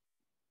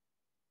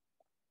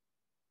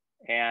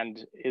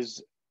 And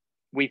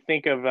we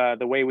think of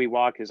the way we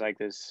walk is like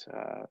this,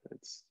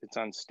 it's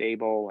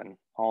unstable and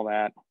all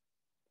that.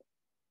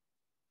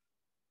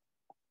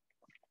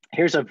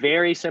 Here's a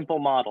very simple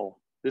model.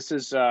 This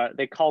is,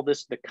 they call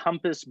this the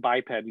compass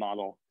biped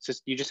model. It's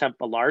just, you just have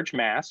a large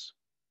mass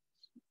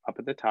up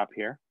at the top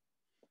here,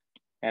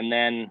 and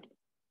then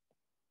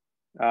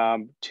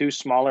two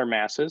smaller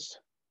masses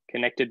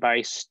connected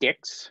by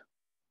sticks.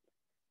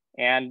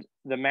 And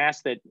the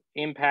mass that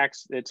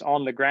impacts, that's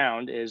on the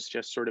ground, is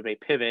just sort of a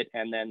pivot,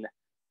 and then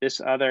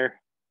this other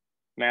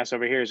mass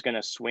over here is going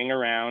to swing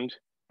around.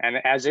 And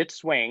as it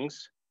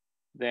swings,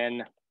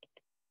 then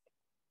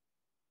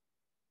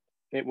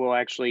it will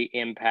actually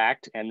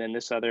impact, and then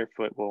this other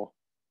foot will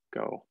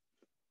go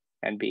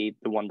and be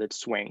the one that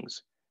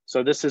swings.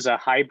 So this is a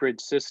hybrid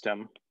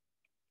system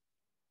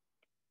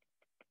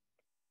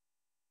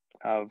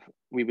of,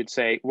 we would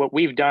say, what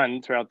we've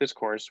done throughout this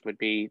course would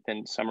be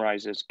then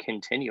summarized as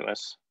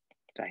continuous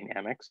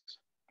dynamics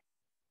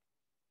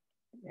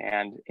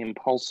and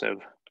impulsive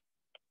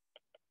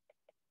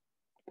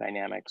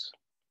dynamics.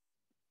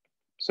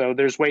 So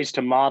there's ways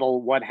to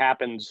model what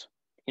happens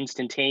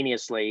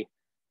instantaneously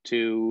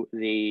to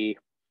the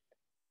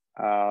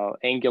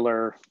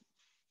angular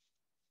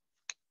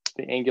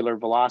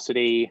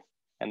velocity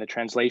and the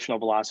translational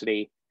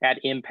velocity at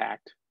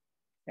impact.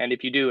 And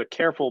if you do a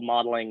careful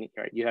modeling,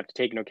 right, you have to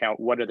take into account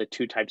what are the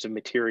two types of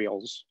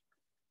materials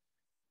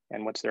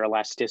and what's their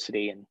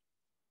elasticity and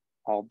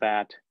all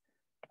that.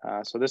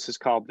 So this is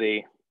called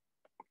the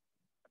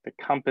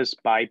compass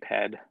biped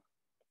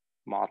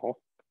model.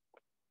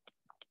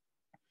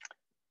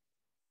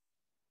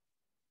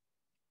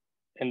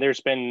 And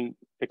there's been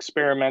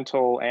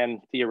experimental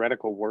and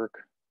theoretical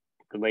work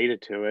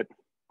related to it.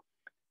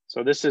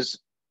 So this is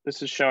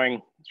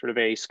showing sort of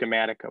a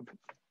schematic of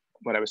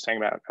what I was saying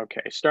about.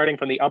 Okay, starting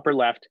from the upper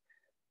left,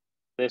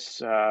 this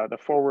the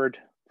forward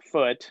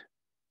foot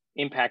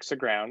impacts the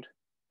ground,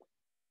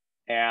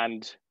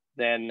 and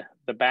then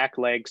the back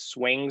leg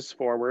swings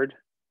forward,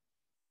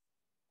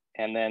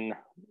 and then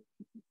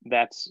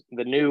that's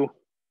the new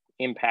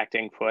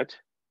impacting foot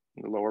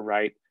in the lower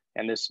right,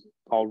 and this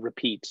all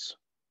repeats.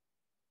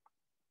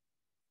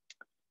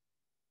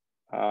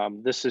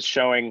 This is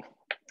showing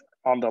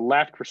on the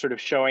left, we're sort of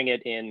showing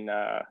it in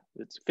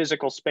its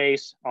physical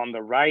space. On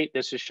the right,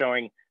 this is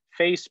showing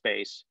phase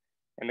space,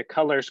 and the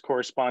colors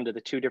correspond to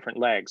the two different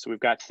legs. So we've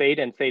got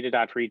theta and theta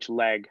dot for each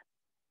leg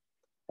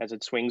as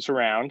it swings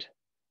around,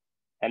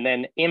 and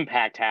then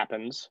impact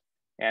happens,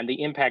 and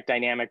the impact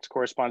dynamics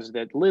corresponds to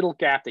the little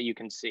gap that you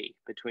can see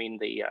between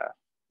the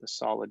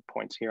solid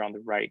points here on the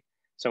right.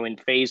 So in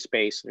phase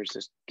space, there's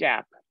this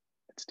gap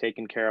that's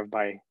taken care of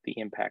by the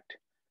impact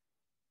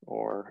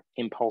or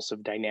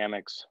impulsive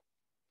dynamics.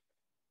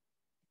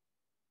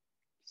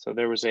 So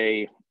there was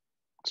a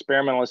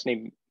experimentalist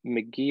named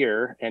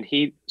McGeer, and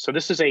so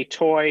this is a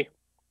toy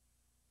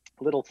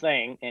little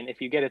thing, and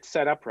if you get it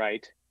set up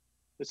right,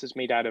 this is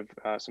made out of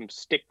some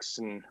sticks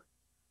and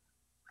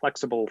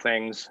flexible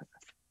things,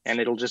 and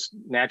it'll just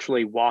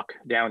naturally walk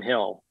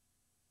downhill.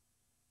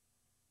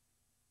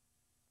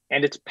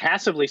 And it's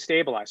passively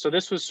stabilized. So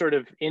this was sort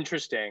of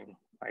interesting,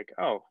 like,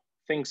 oh,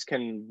 things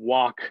can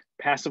walk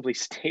passively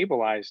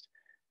stabilized.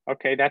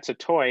 Okay, that's a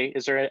toy.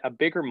 Is there a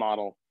bigger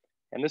model?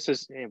 And this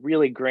is a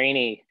really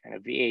grainy kind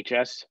of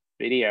VHS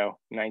video,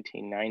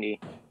 1990.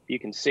 You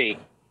can see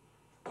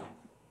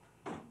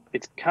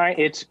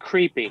it's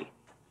creepy,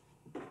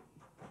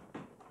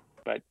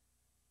 but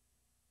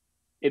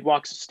it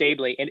walks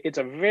stably, and it's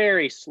a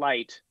very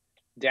slight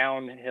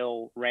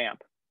downhill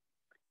ramp.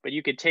 But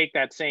you could take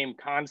that same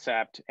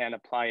concept and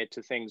apply it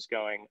to things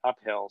going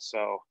uphill.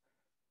 So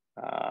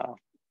a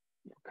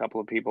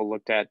couple of people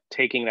looked at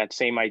taking that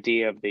same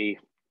idea of the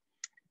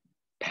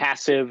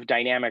passive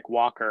dynamic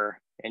walker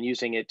and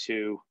using it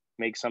to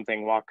make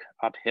something walk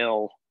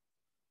uphill,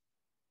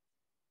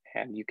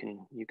 and you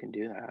can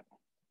do that.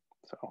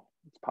 So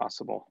it's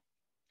possible,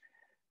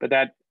 but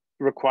that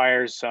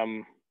requires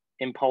some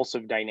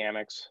impulsive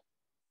dynamics.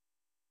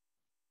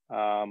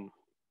 Some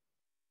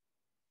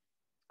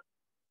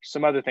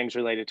other things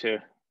related to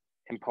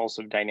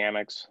impulsive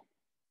dynamics.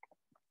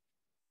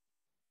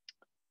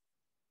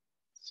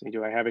 Let's see,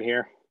 do I have it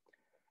here?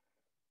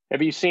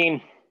 Have you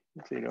seen,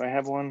 let's see, do I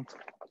have one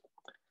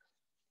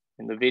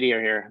in the video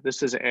here?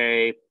 This is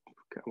a,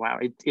 wow,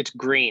 it's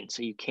green,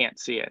 so you can't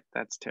see it.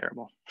 That's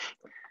terrible.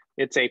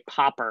 It's a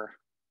popper.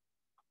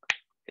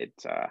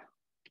 It's,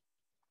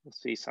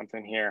 let's see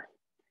something here.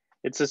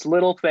 It's this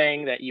little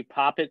thing that you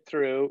pop it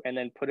through and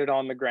then put it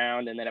on the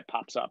ground, and then it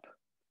pops up.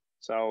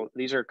 So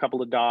these are a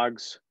couple of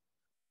dogs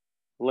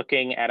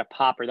looking at a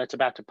popper that's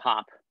about to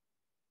pop.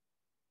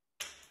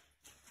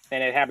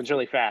 And it happens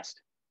really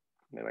fast.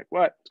 And they're like,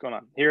 what? What's going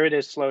on? Here it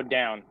is slowed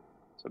down.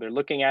 So they're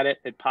looking at it,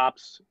 it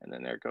pops, and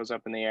then there it goes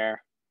up in the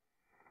air.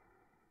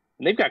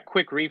 And they've got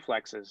quick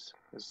reflexes,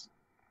 because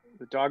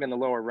the dog in the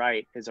lower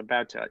right is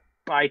about to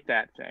bite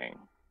that thing.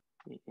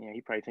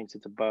 He probably thinks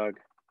it's a bug.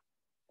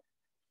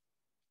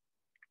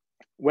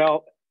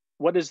 Well,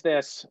 what is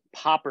this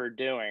popper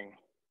doing?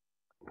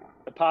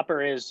 The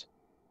popper is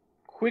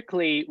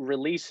quickly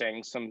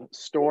releasing some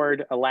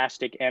stored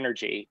elastic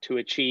energy to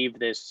achieve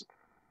this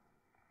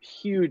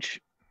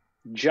huge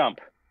jump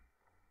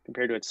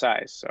compared to its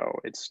size. So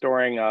it's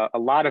storing a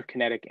lot of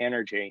kinetic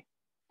energy.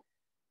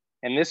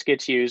 And this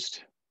gets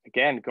used,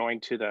 again, going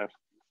to the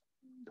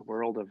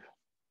world of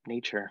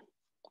nature,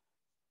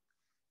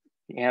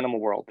 the animal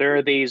world. There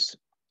are these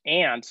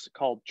ants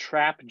called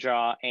trap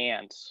jaw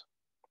ants.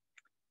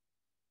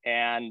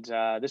 And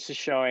this is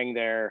showing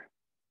their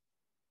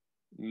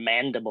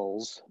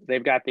mandibles.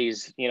 They've got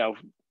these,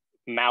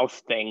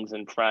 mouth things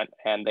in front,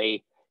 and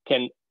they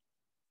can,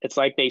 it's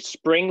like they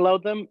spring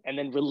load them and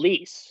then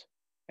release.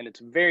 And it's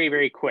very,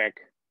 very quick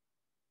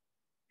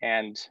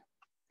and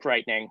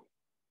frightening.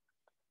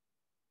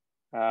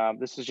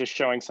 This is just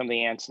showing some of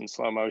the ants in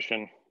slow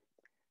motion.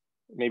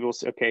 Maybe we'll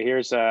see, okay,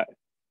 here's the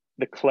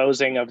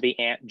closing of the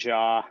ant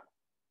jaw.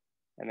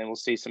 And then we'll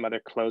see some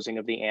other closing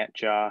of the ant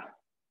jaw.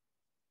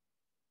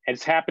 And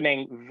it's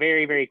happening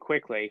very, very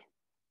quickly.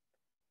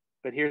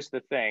 But here's the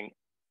thing.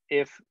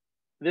 If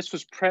this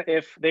was,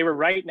 if they were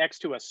right next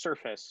to a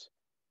surface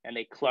and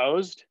they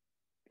closed,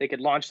 they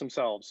could launch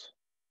themselves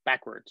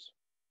backwards.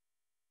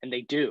 And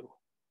they do.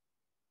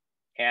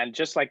 And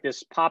just like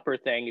this popper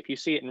thing, if you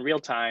see it in real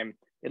time,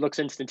 it looks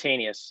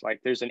instantaneous.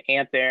 Like there's an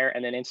ant there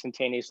and then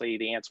instantaneously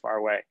the ant's far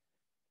away.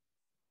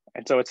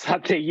 And so it's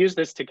not, they use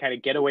this to kind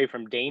of get away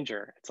from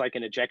danger. It's like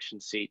an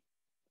ejection seat.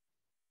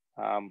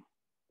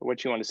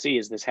 What you want to see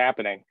is this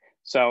happening.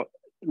 So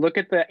look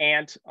at the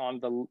ant on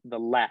the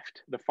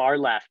left, the far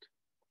left.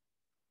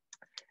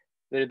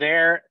 They're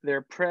there,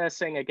 they're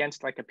pressing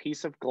against like a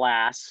piece of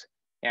glass,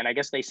 and I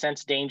guess they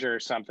sense danger or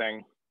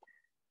something.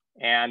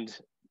 And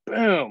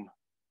boom,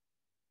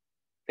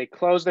 they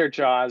close their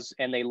jaws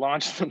and they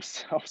launch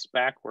themselves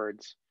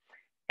backwards.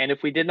 And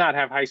if we did not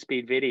have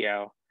high-speed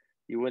video,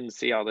 you wouldn't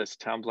see all this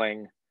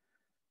tumbling.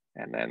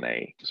 And then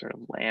they sort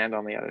of land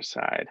on the other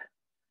side.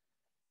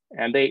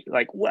 And they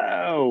like,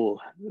 whoa,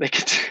 they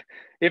could,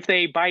 if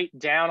they bite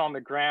down on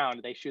the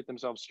ground, they shoot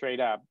themselves straight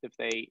up. If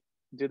they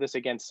do this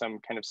against some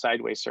kind of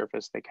sideways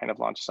surface, they kind of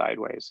launch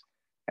sideways.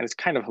 And it's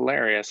kind of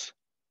hilarious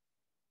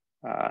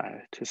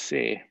to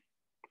see.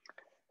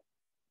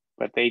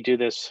 But they do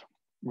this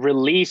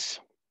release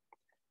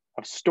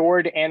of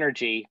stored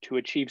energy to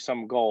achieve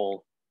some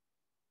goal.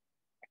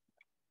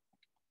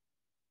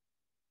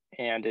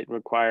 And it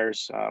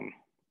requires,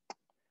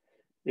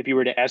 if you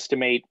were to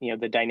estimate,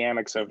 the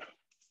dynamics of,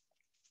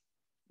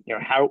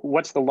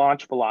 what's the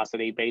launch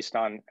velocity based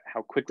on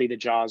how quickly the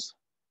jaws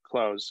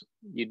close,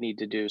 you'd need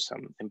to do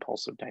some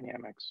impulsive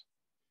dynamics,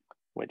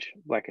 which,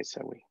 like I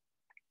said,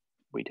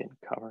 we didn't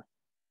cover,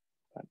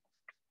 but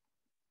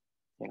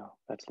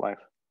that's life.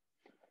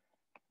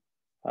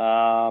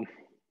 So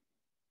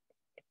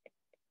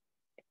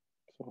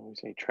we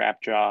say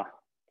trap jaw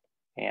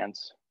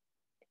ants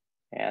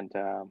and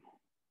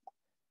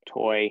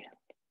toy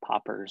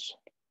poppers.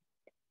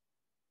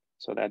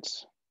 So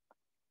that's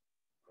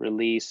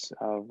release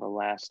of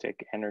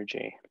elastic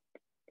energy.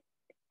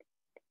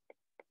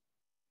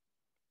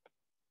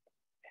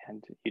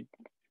 And if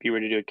you were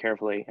to do it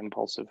carefully,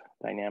 impulsive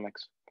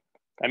dynamics.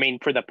 I mean,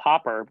 for the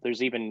popper,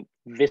 there's even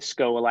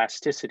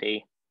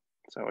viscoelasticity.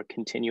 So a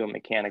continuum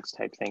mechanics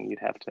type thing you'd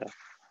have to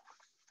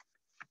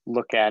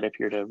look at if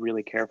you're to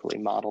really carefully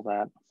model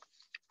that.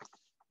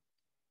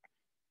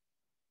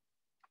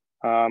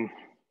 You're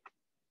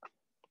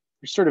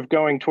sort of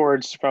going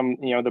towards from,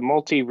 the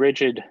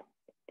multi-rigid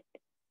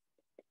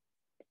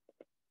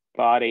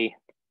body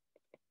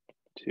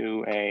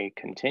to a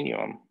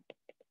continuum.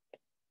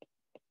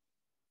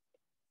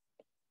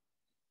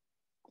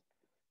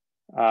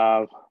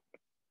 If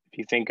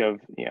you think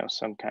of,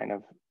 some kind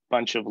of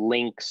bunch of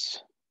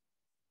links,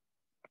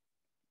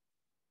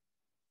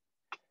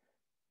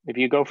 if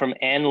you go from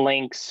n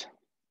links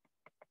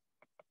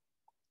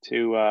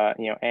to,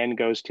 n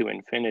goes to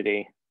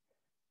infinity,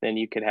 then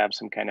you could have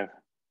some kind of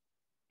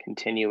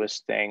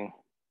continuous thing.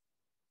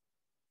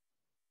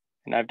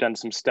 And I've done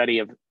some study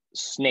of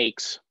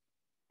snakes,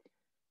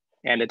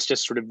 and it's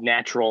just sort of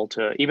natural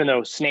to, even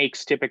though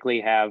snakes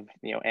typically have,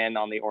 n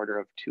on the order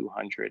of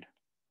 200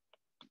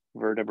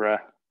 vertebra,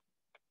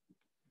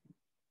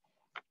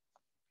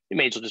 you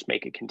may as well just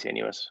make it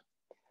continuous.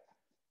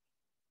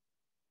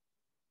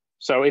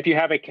 So if you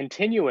have a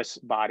continuous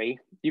body,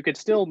 you could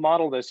still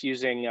model this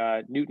using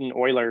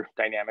Newton-Euler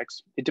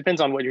dynamics. It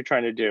depends on what you're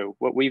trying to do.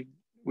 What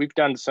we've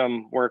done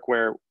some work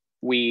where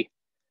we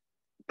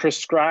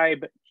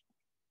prescribe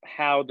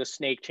how the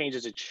snake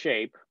changes its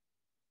shape.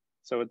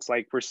 So it's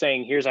like we're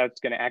saying, here's how it's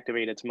going to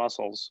activate its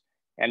muscles,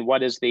 and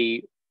what is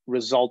the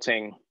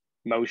resulting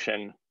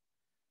motion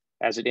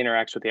as it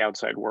interacts with the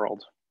outside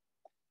world.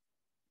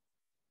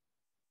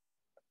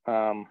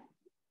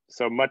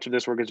 So much of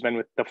this work has been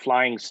with the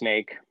flying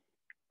snake.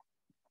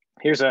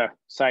 Here's a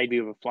side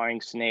view of a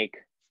flying snake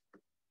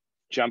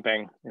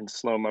jumping in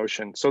slow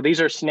motion. So these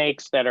are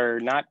snakes that are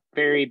not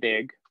very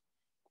big.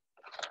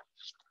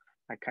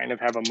 I kind of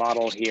have a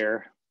model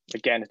here.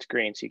 Again, it's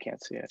green, so you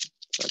can't see it,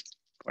 so it's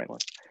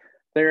pointless.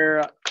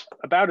 They're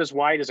about as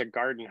wide as a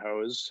garden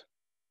hose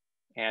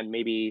and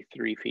maybe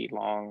 3 feet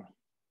long,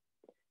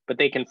 but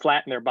they can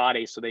flatten their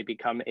body so they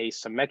become a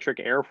symmetric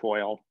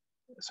airfoil,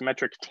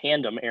 symmetric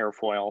tandem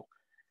airfoil,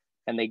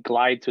 and they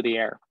glide through the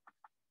air.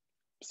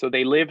 So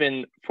they live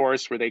in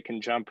forests where they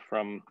can jump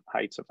from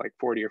heights of like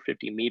 40 or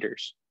 50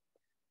 meters.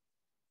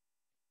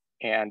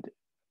 And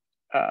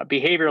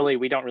behaviorally,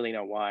 we don't really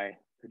know why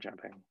they're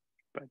jumping,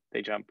 but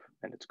they jump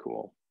and it's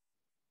cool.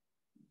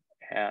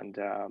 And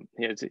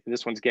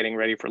this one's getting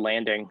ready for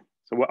landing.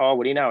 So,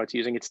 what do you know? It's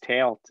using its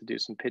tail to do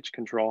some pitch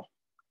control.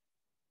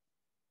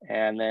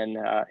 and then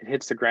it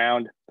hits the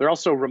ground. They're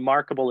also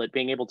remarkable at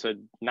being able to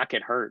not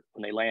get hurt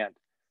when they land.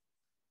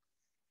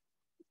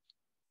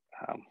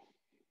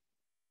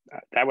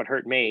 That would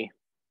hurt me.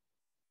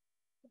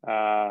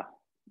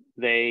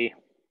 They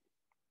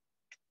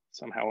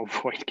somehow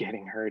avoid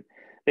getting hurt.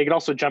 They could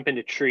also jump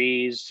into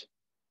trees.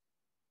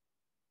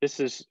 This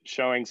is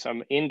showing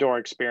some indoor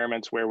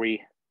experiments where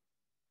we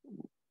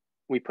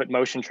put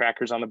motion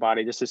trackers on the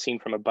body. This is seen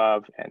from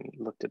above and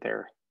looked at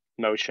their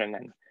motion,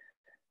 and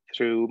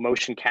through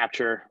motion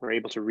capture, we're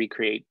able to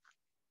recreate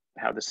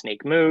how the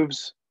snake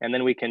moves. And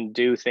then we can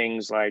do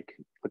things like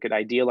look at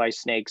idealized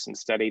snakes and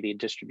study the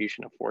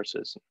distribution of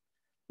forces,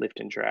 lift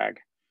and drag.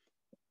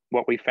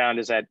 What we found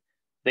is that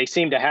they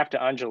seem to have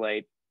to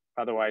undulate,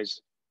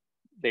 otherwise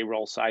they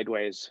roll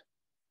sideways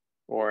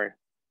or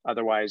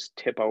otherwise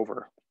tip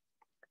over.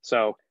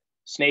 So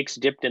snakes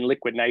dipped in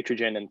liquid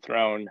nitrogen and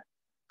thrown,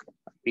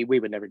 we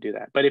would never do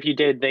that. But if you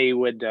did, they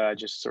would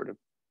just sort of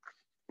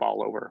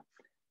fall over.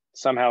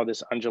 Somehow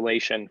this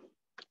undulation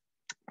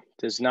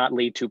does not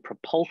lead to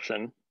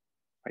propulsion,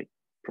 right?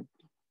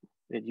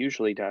 It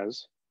usually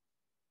does,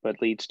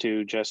 but leads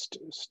to just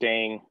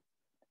staying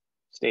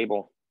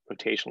stable,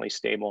 rotationally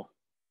stable.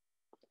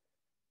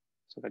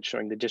 So that's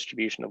showing the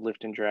distribution of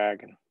lift and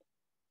drag.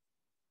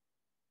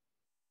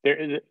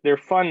 And they're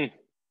fun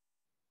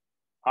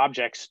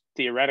objects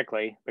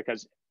theoretically,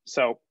 because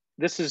so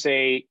this is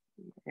a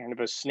kind of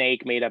a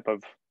snake made up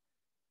of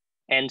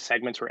n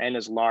segments where n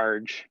is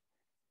large,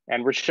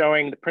 and we're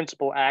showing the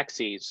principal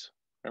axes.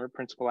 Remember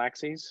principal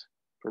axes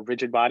for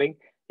rigid body?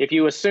 If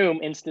you assume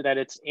that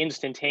it's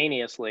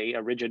instantaneously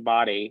a rigid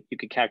body, you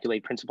could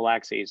calculate principal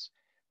axes.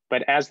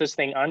 But as this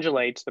thing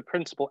undulates, the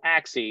principal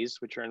axes,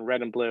 which are in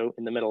red and blue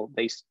in the middle,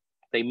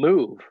 they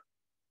move,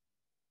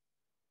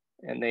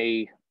 and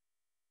they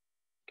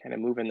kind of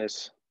move in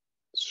this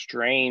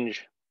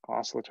strange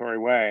oscillatory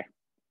way.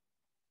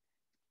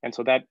 And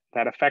so that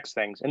affects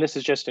things. And this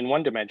is just in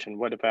one dimension.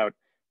 What about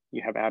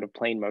you have out of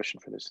plane motion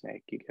for the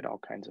snake? You get all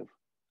kinds of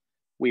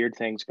weird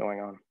things going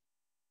on.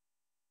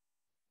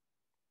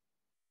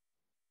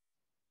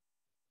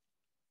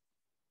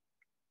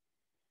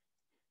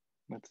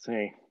 Let's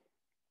see.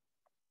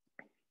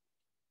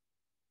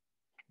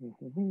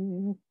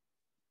 Okay.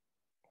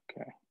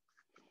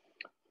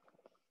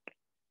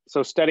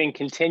 So studying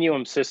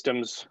continuum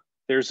systems,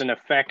 there's an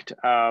effect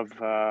of,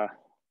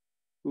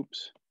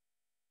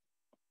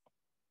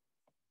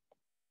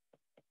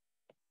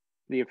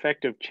 the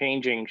effect of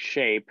changing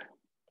shape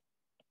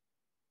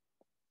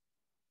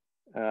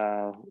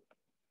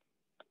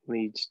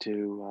leads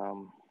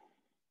to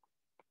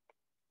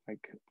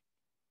like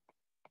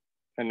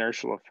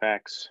inertial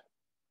effects.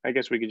 I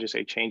guess we could just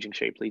say changing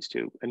shape leads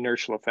to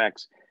inertial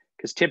effects,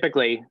 because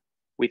typically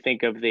we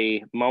think of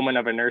the moment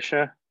of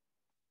inertia.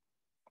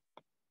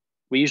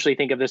 We usually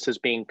think of this as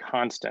being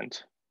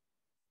constant,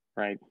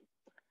 right?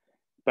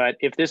 But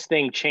if this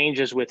thing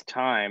changes with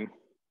time,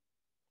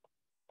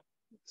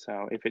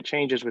 so if it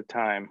changes with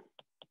time,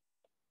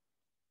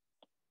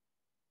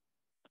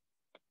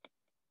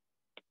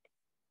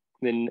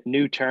 then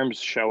new terms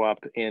show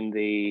up in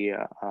the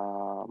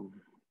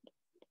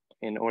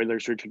in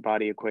Euler's rigid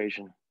body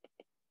equation.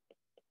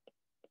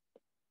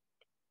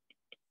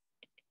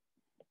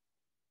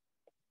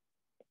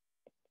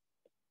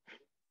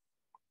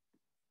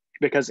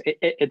 Because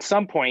at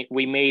some point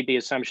we made the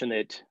assumption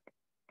that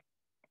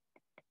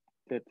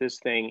this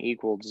thing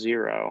equaled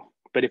 0,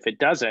 but if it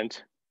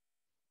doesn't,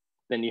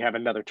 then you have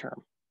another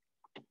term.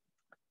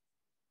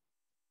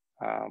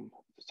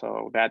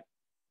 So that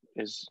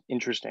is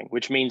interesting,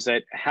 which means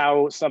that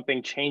how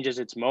something changes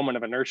its moment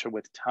of inertia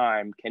with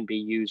time can be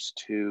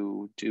used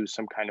to do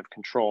some kind of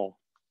control.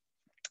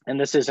 And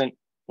this isn't,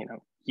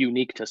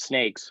 unique to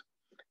snakes.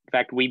 In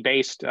fact, we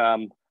based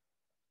a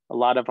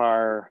lot of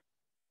our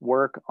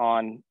work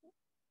on,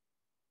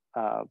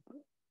 it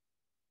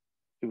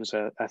was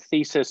a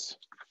thesis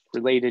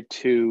related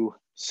to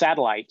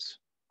satellites.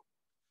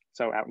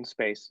 So out in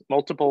space,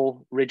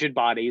 multiple rigid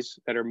bodies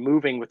that are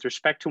moving with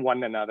respect to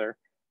one another,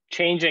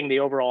 changing the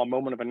overall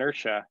moment of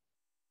inertia,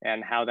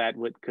 and how that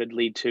could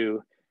lead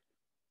to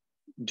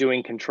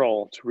doing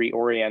control to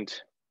reorient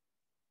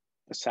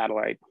the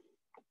satellite.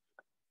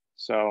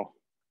 So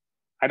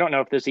I don't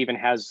know if this even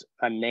has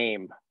a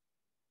name,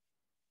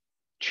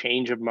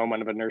 change of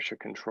moment of inertia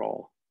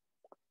control.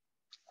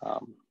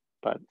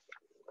 But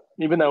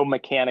even though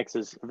mechanics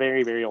is a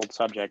very, very old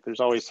subject,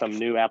 there's always some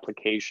new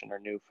application or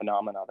new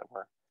phenomena that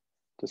we're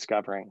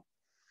discovering.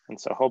 And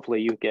so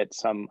hopefully you get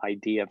some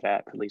idea of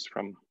that, at least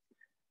from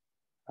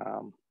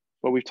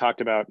what we've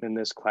talked about in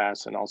this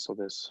class, and also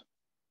this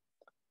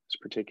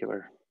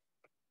particular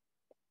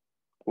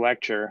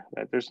lecture,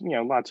 that there's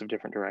lots of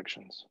different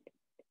directions.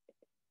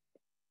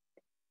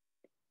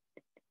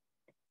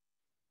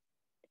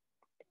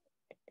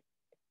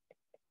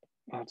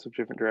 Lots of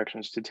different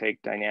directions to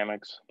take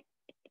dynamics.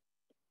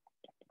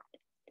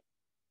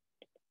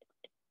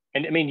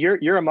 And I mean,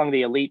 you're among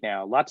the elite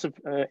now. Lots of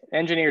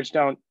engineers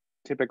don't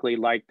typically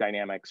like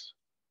dynamics.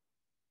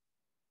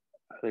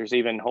 There's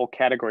even whole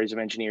categories of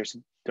engineers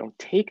who don't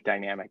take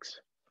dynamics.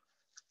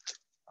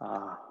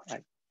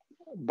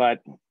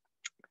 But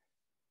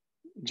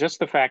just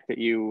the fact that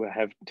you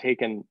have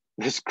taken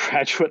this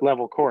graduate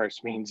level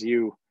course means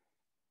you've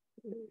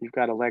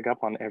got a leg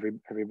up on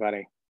everybody.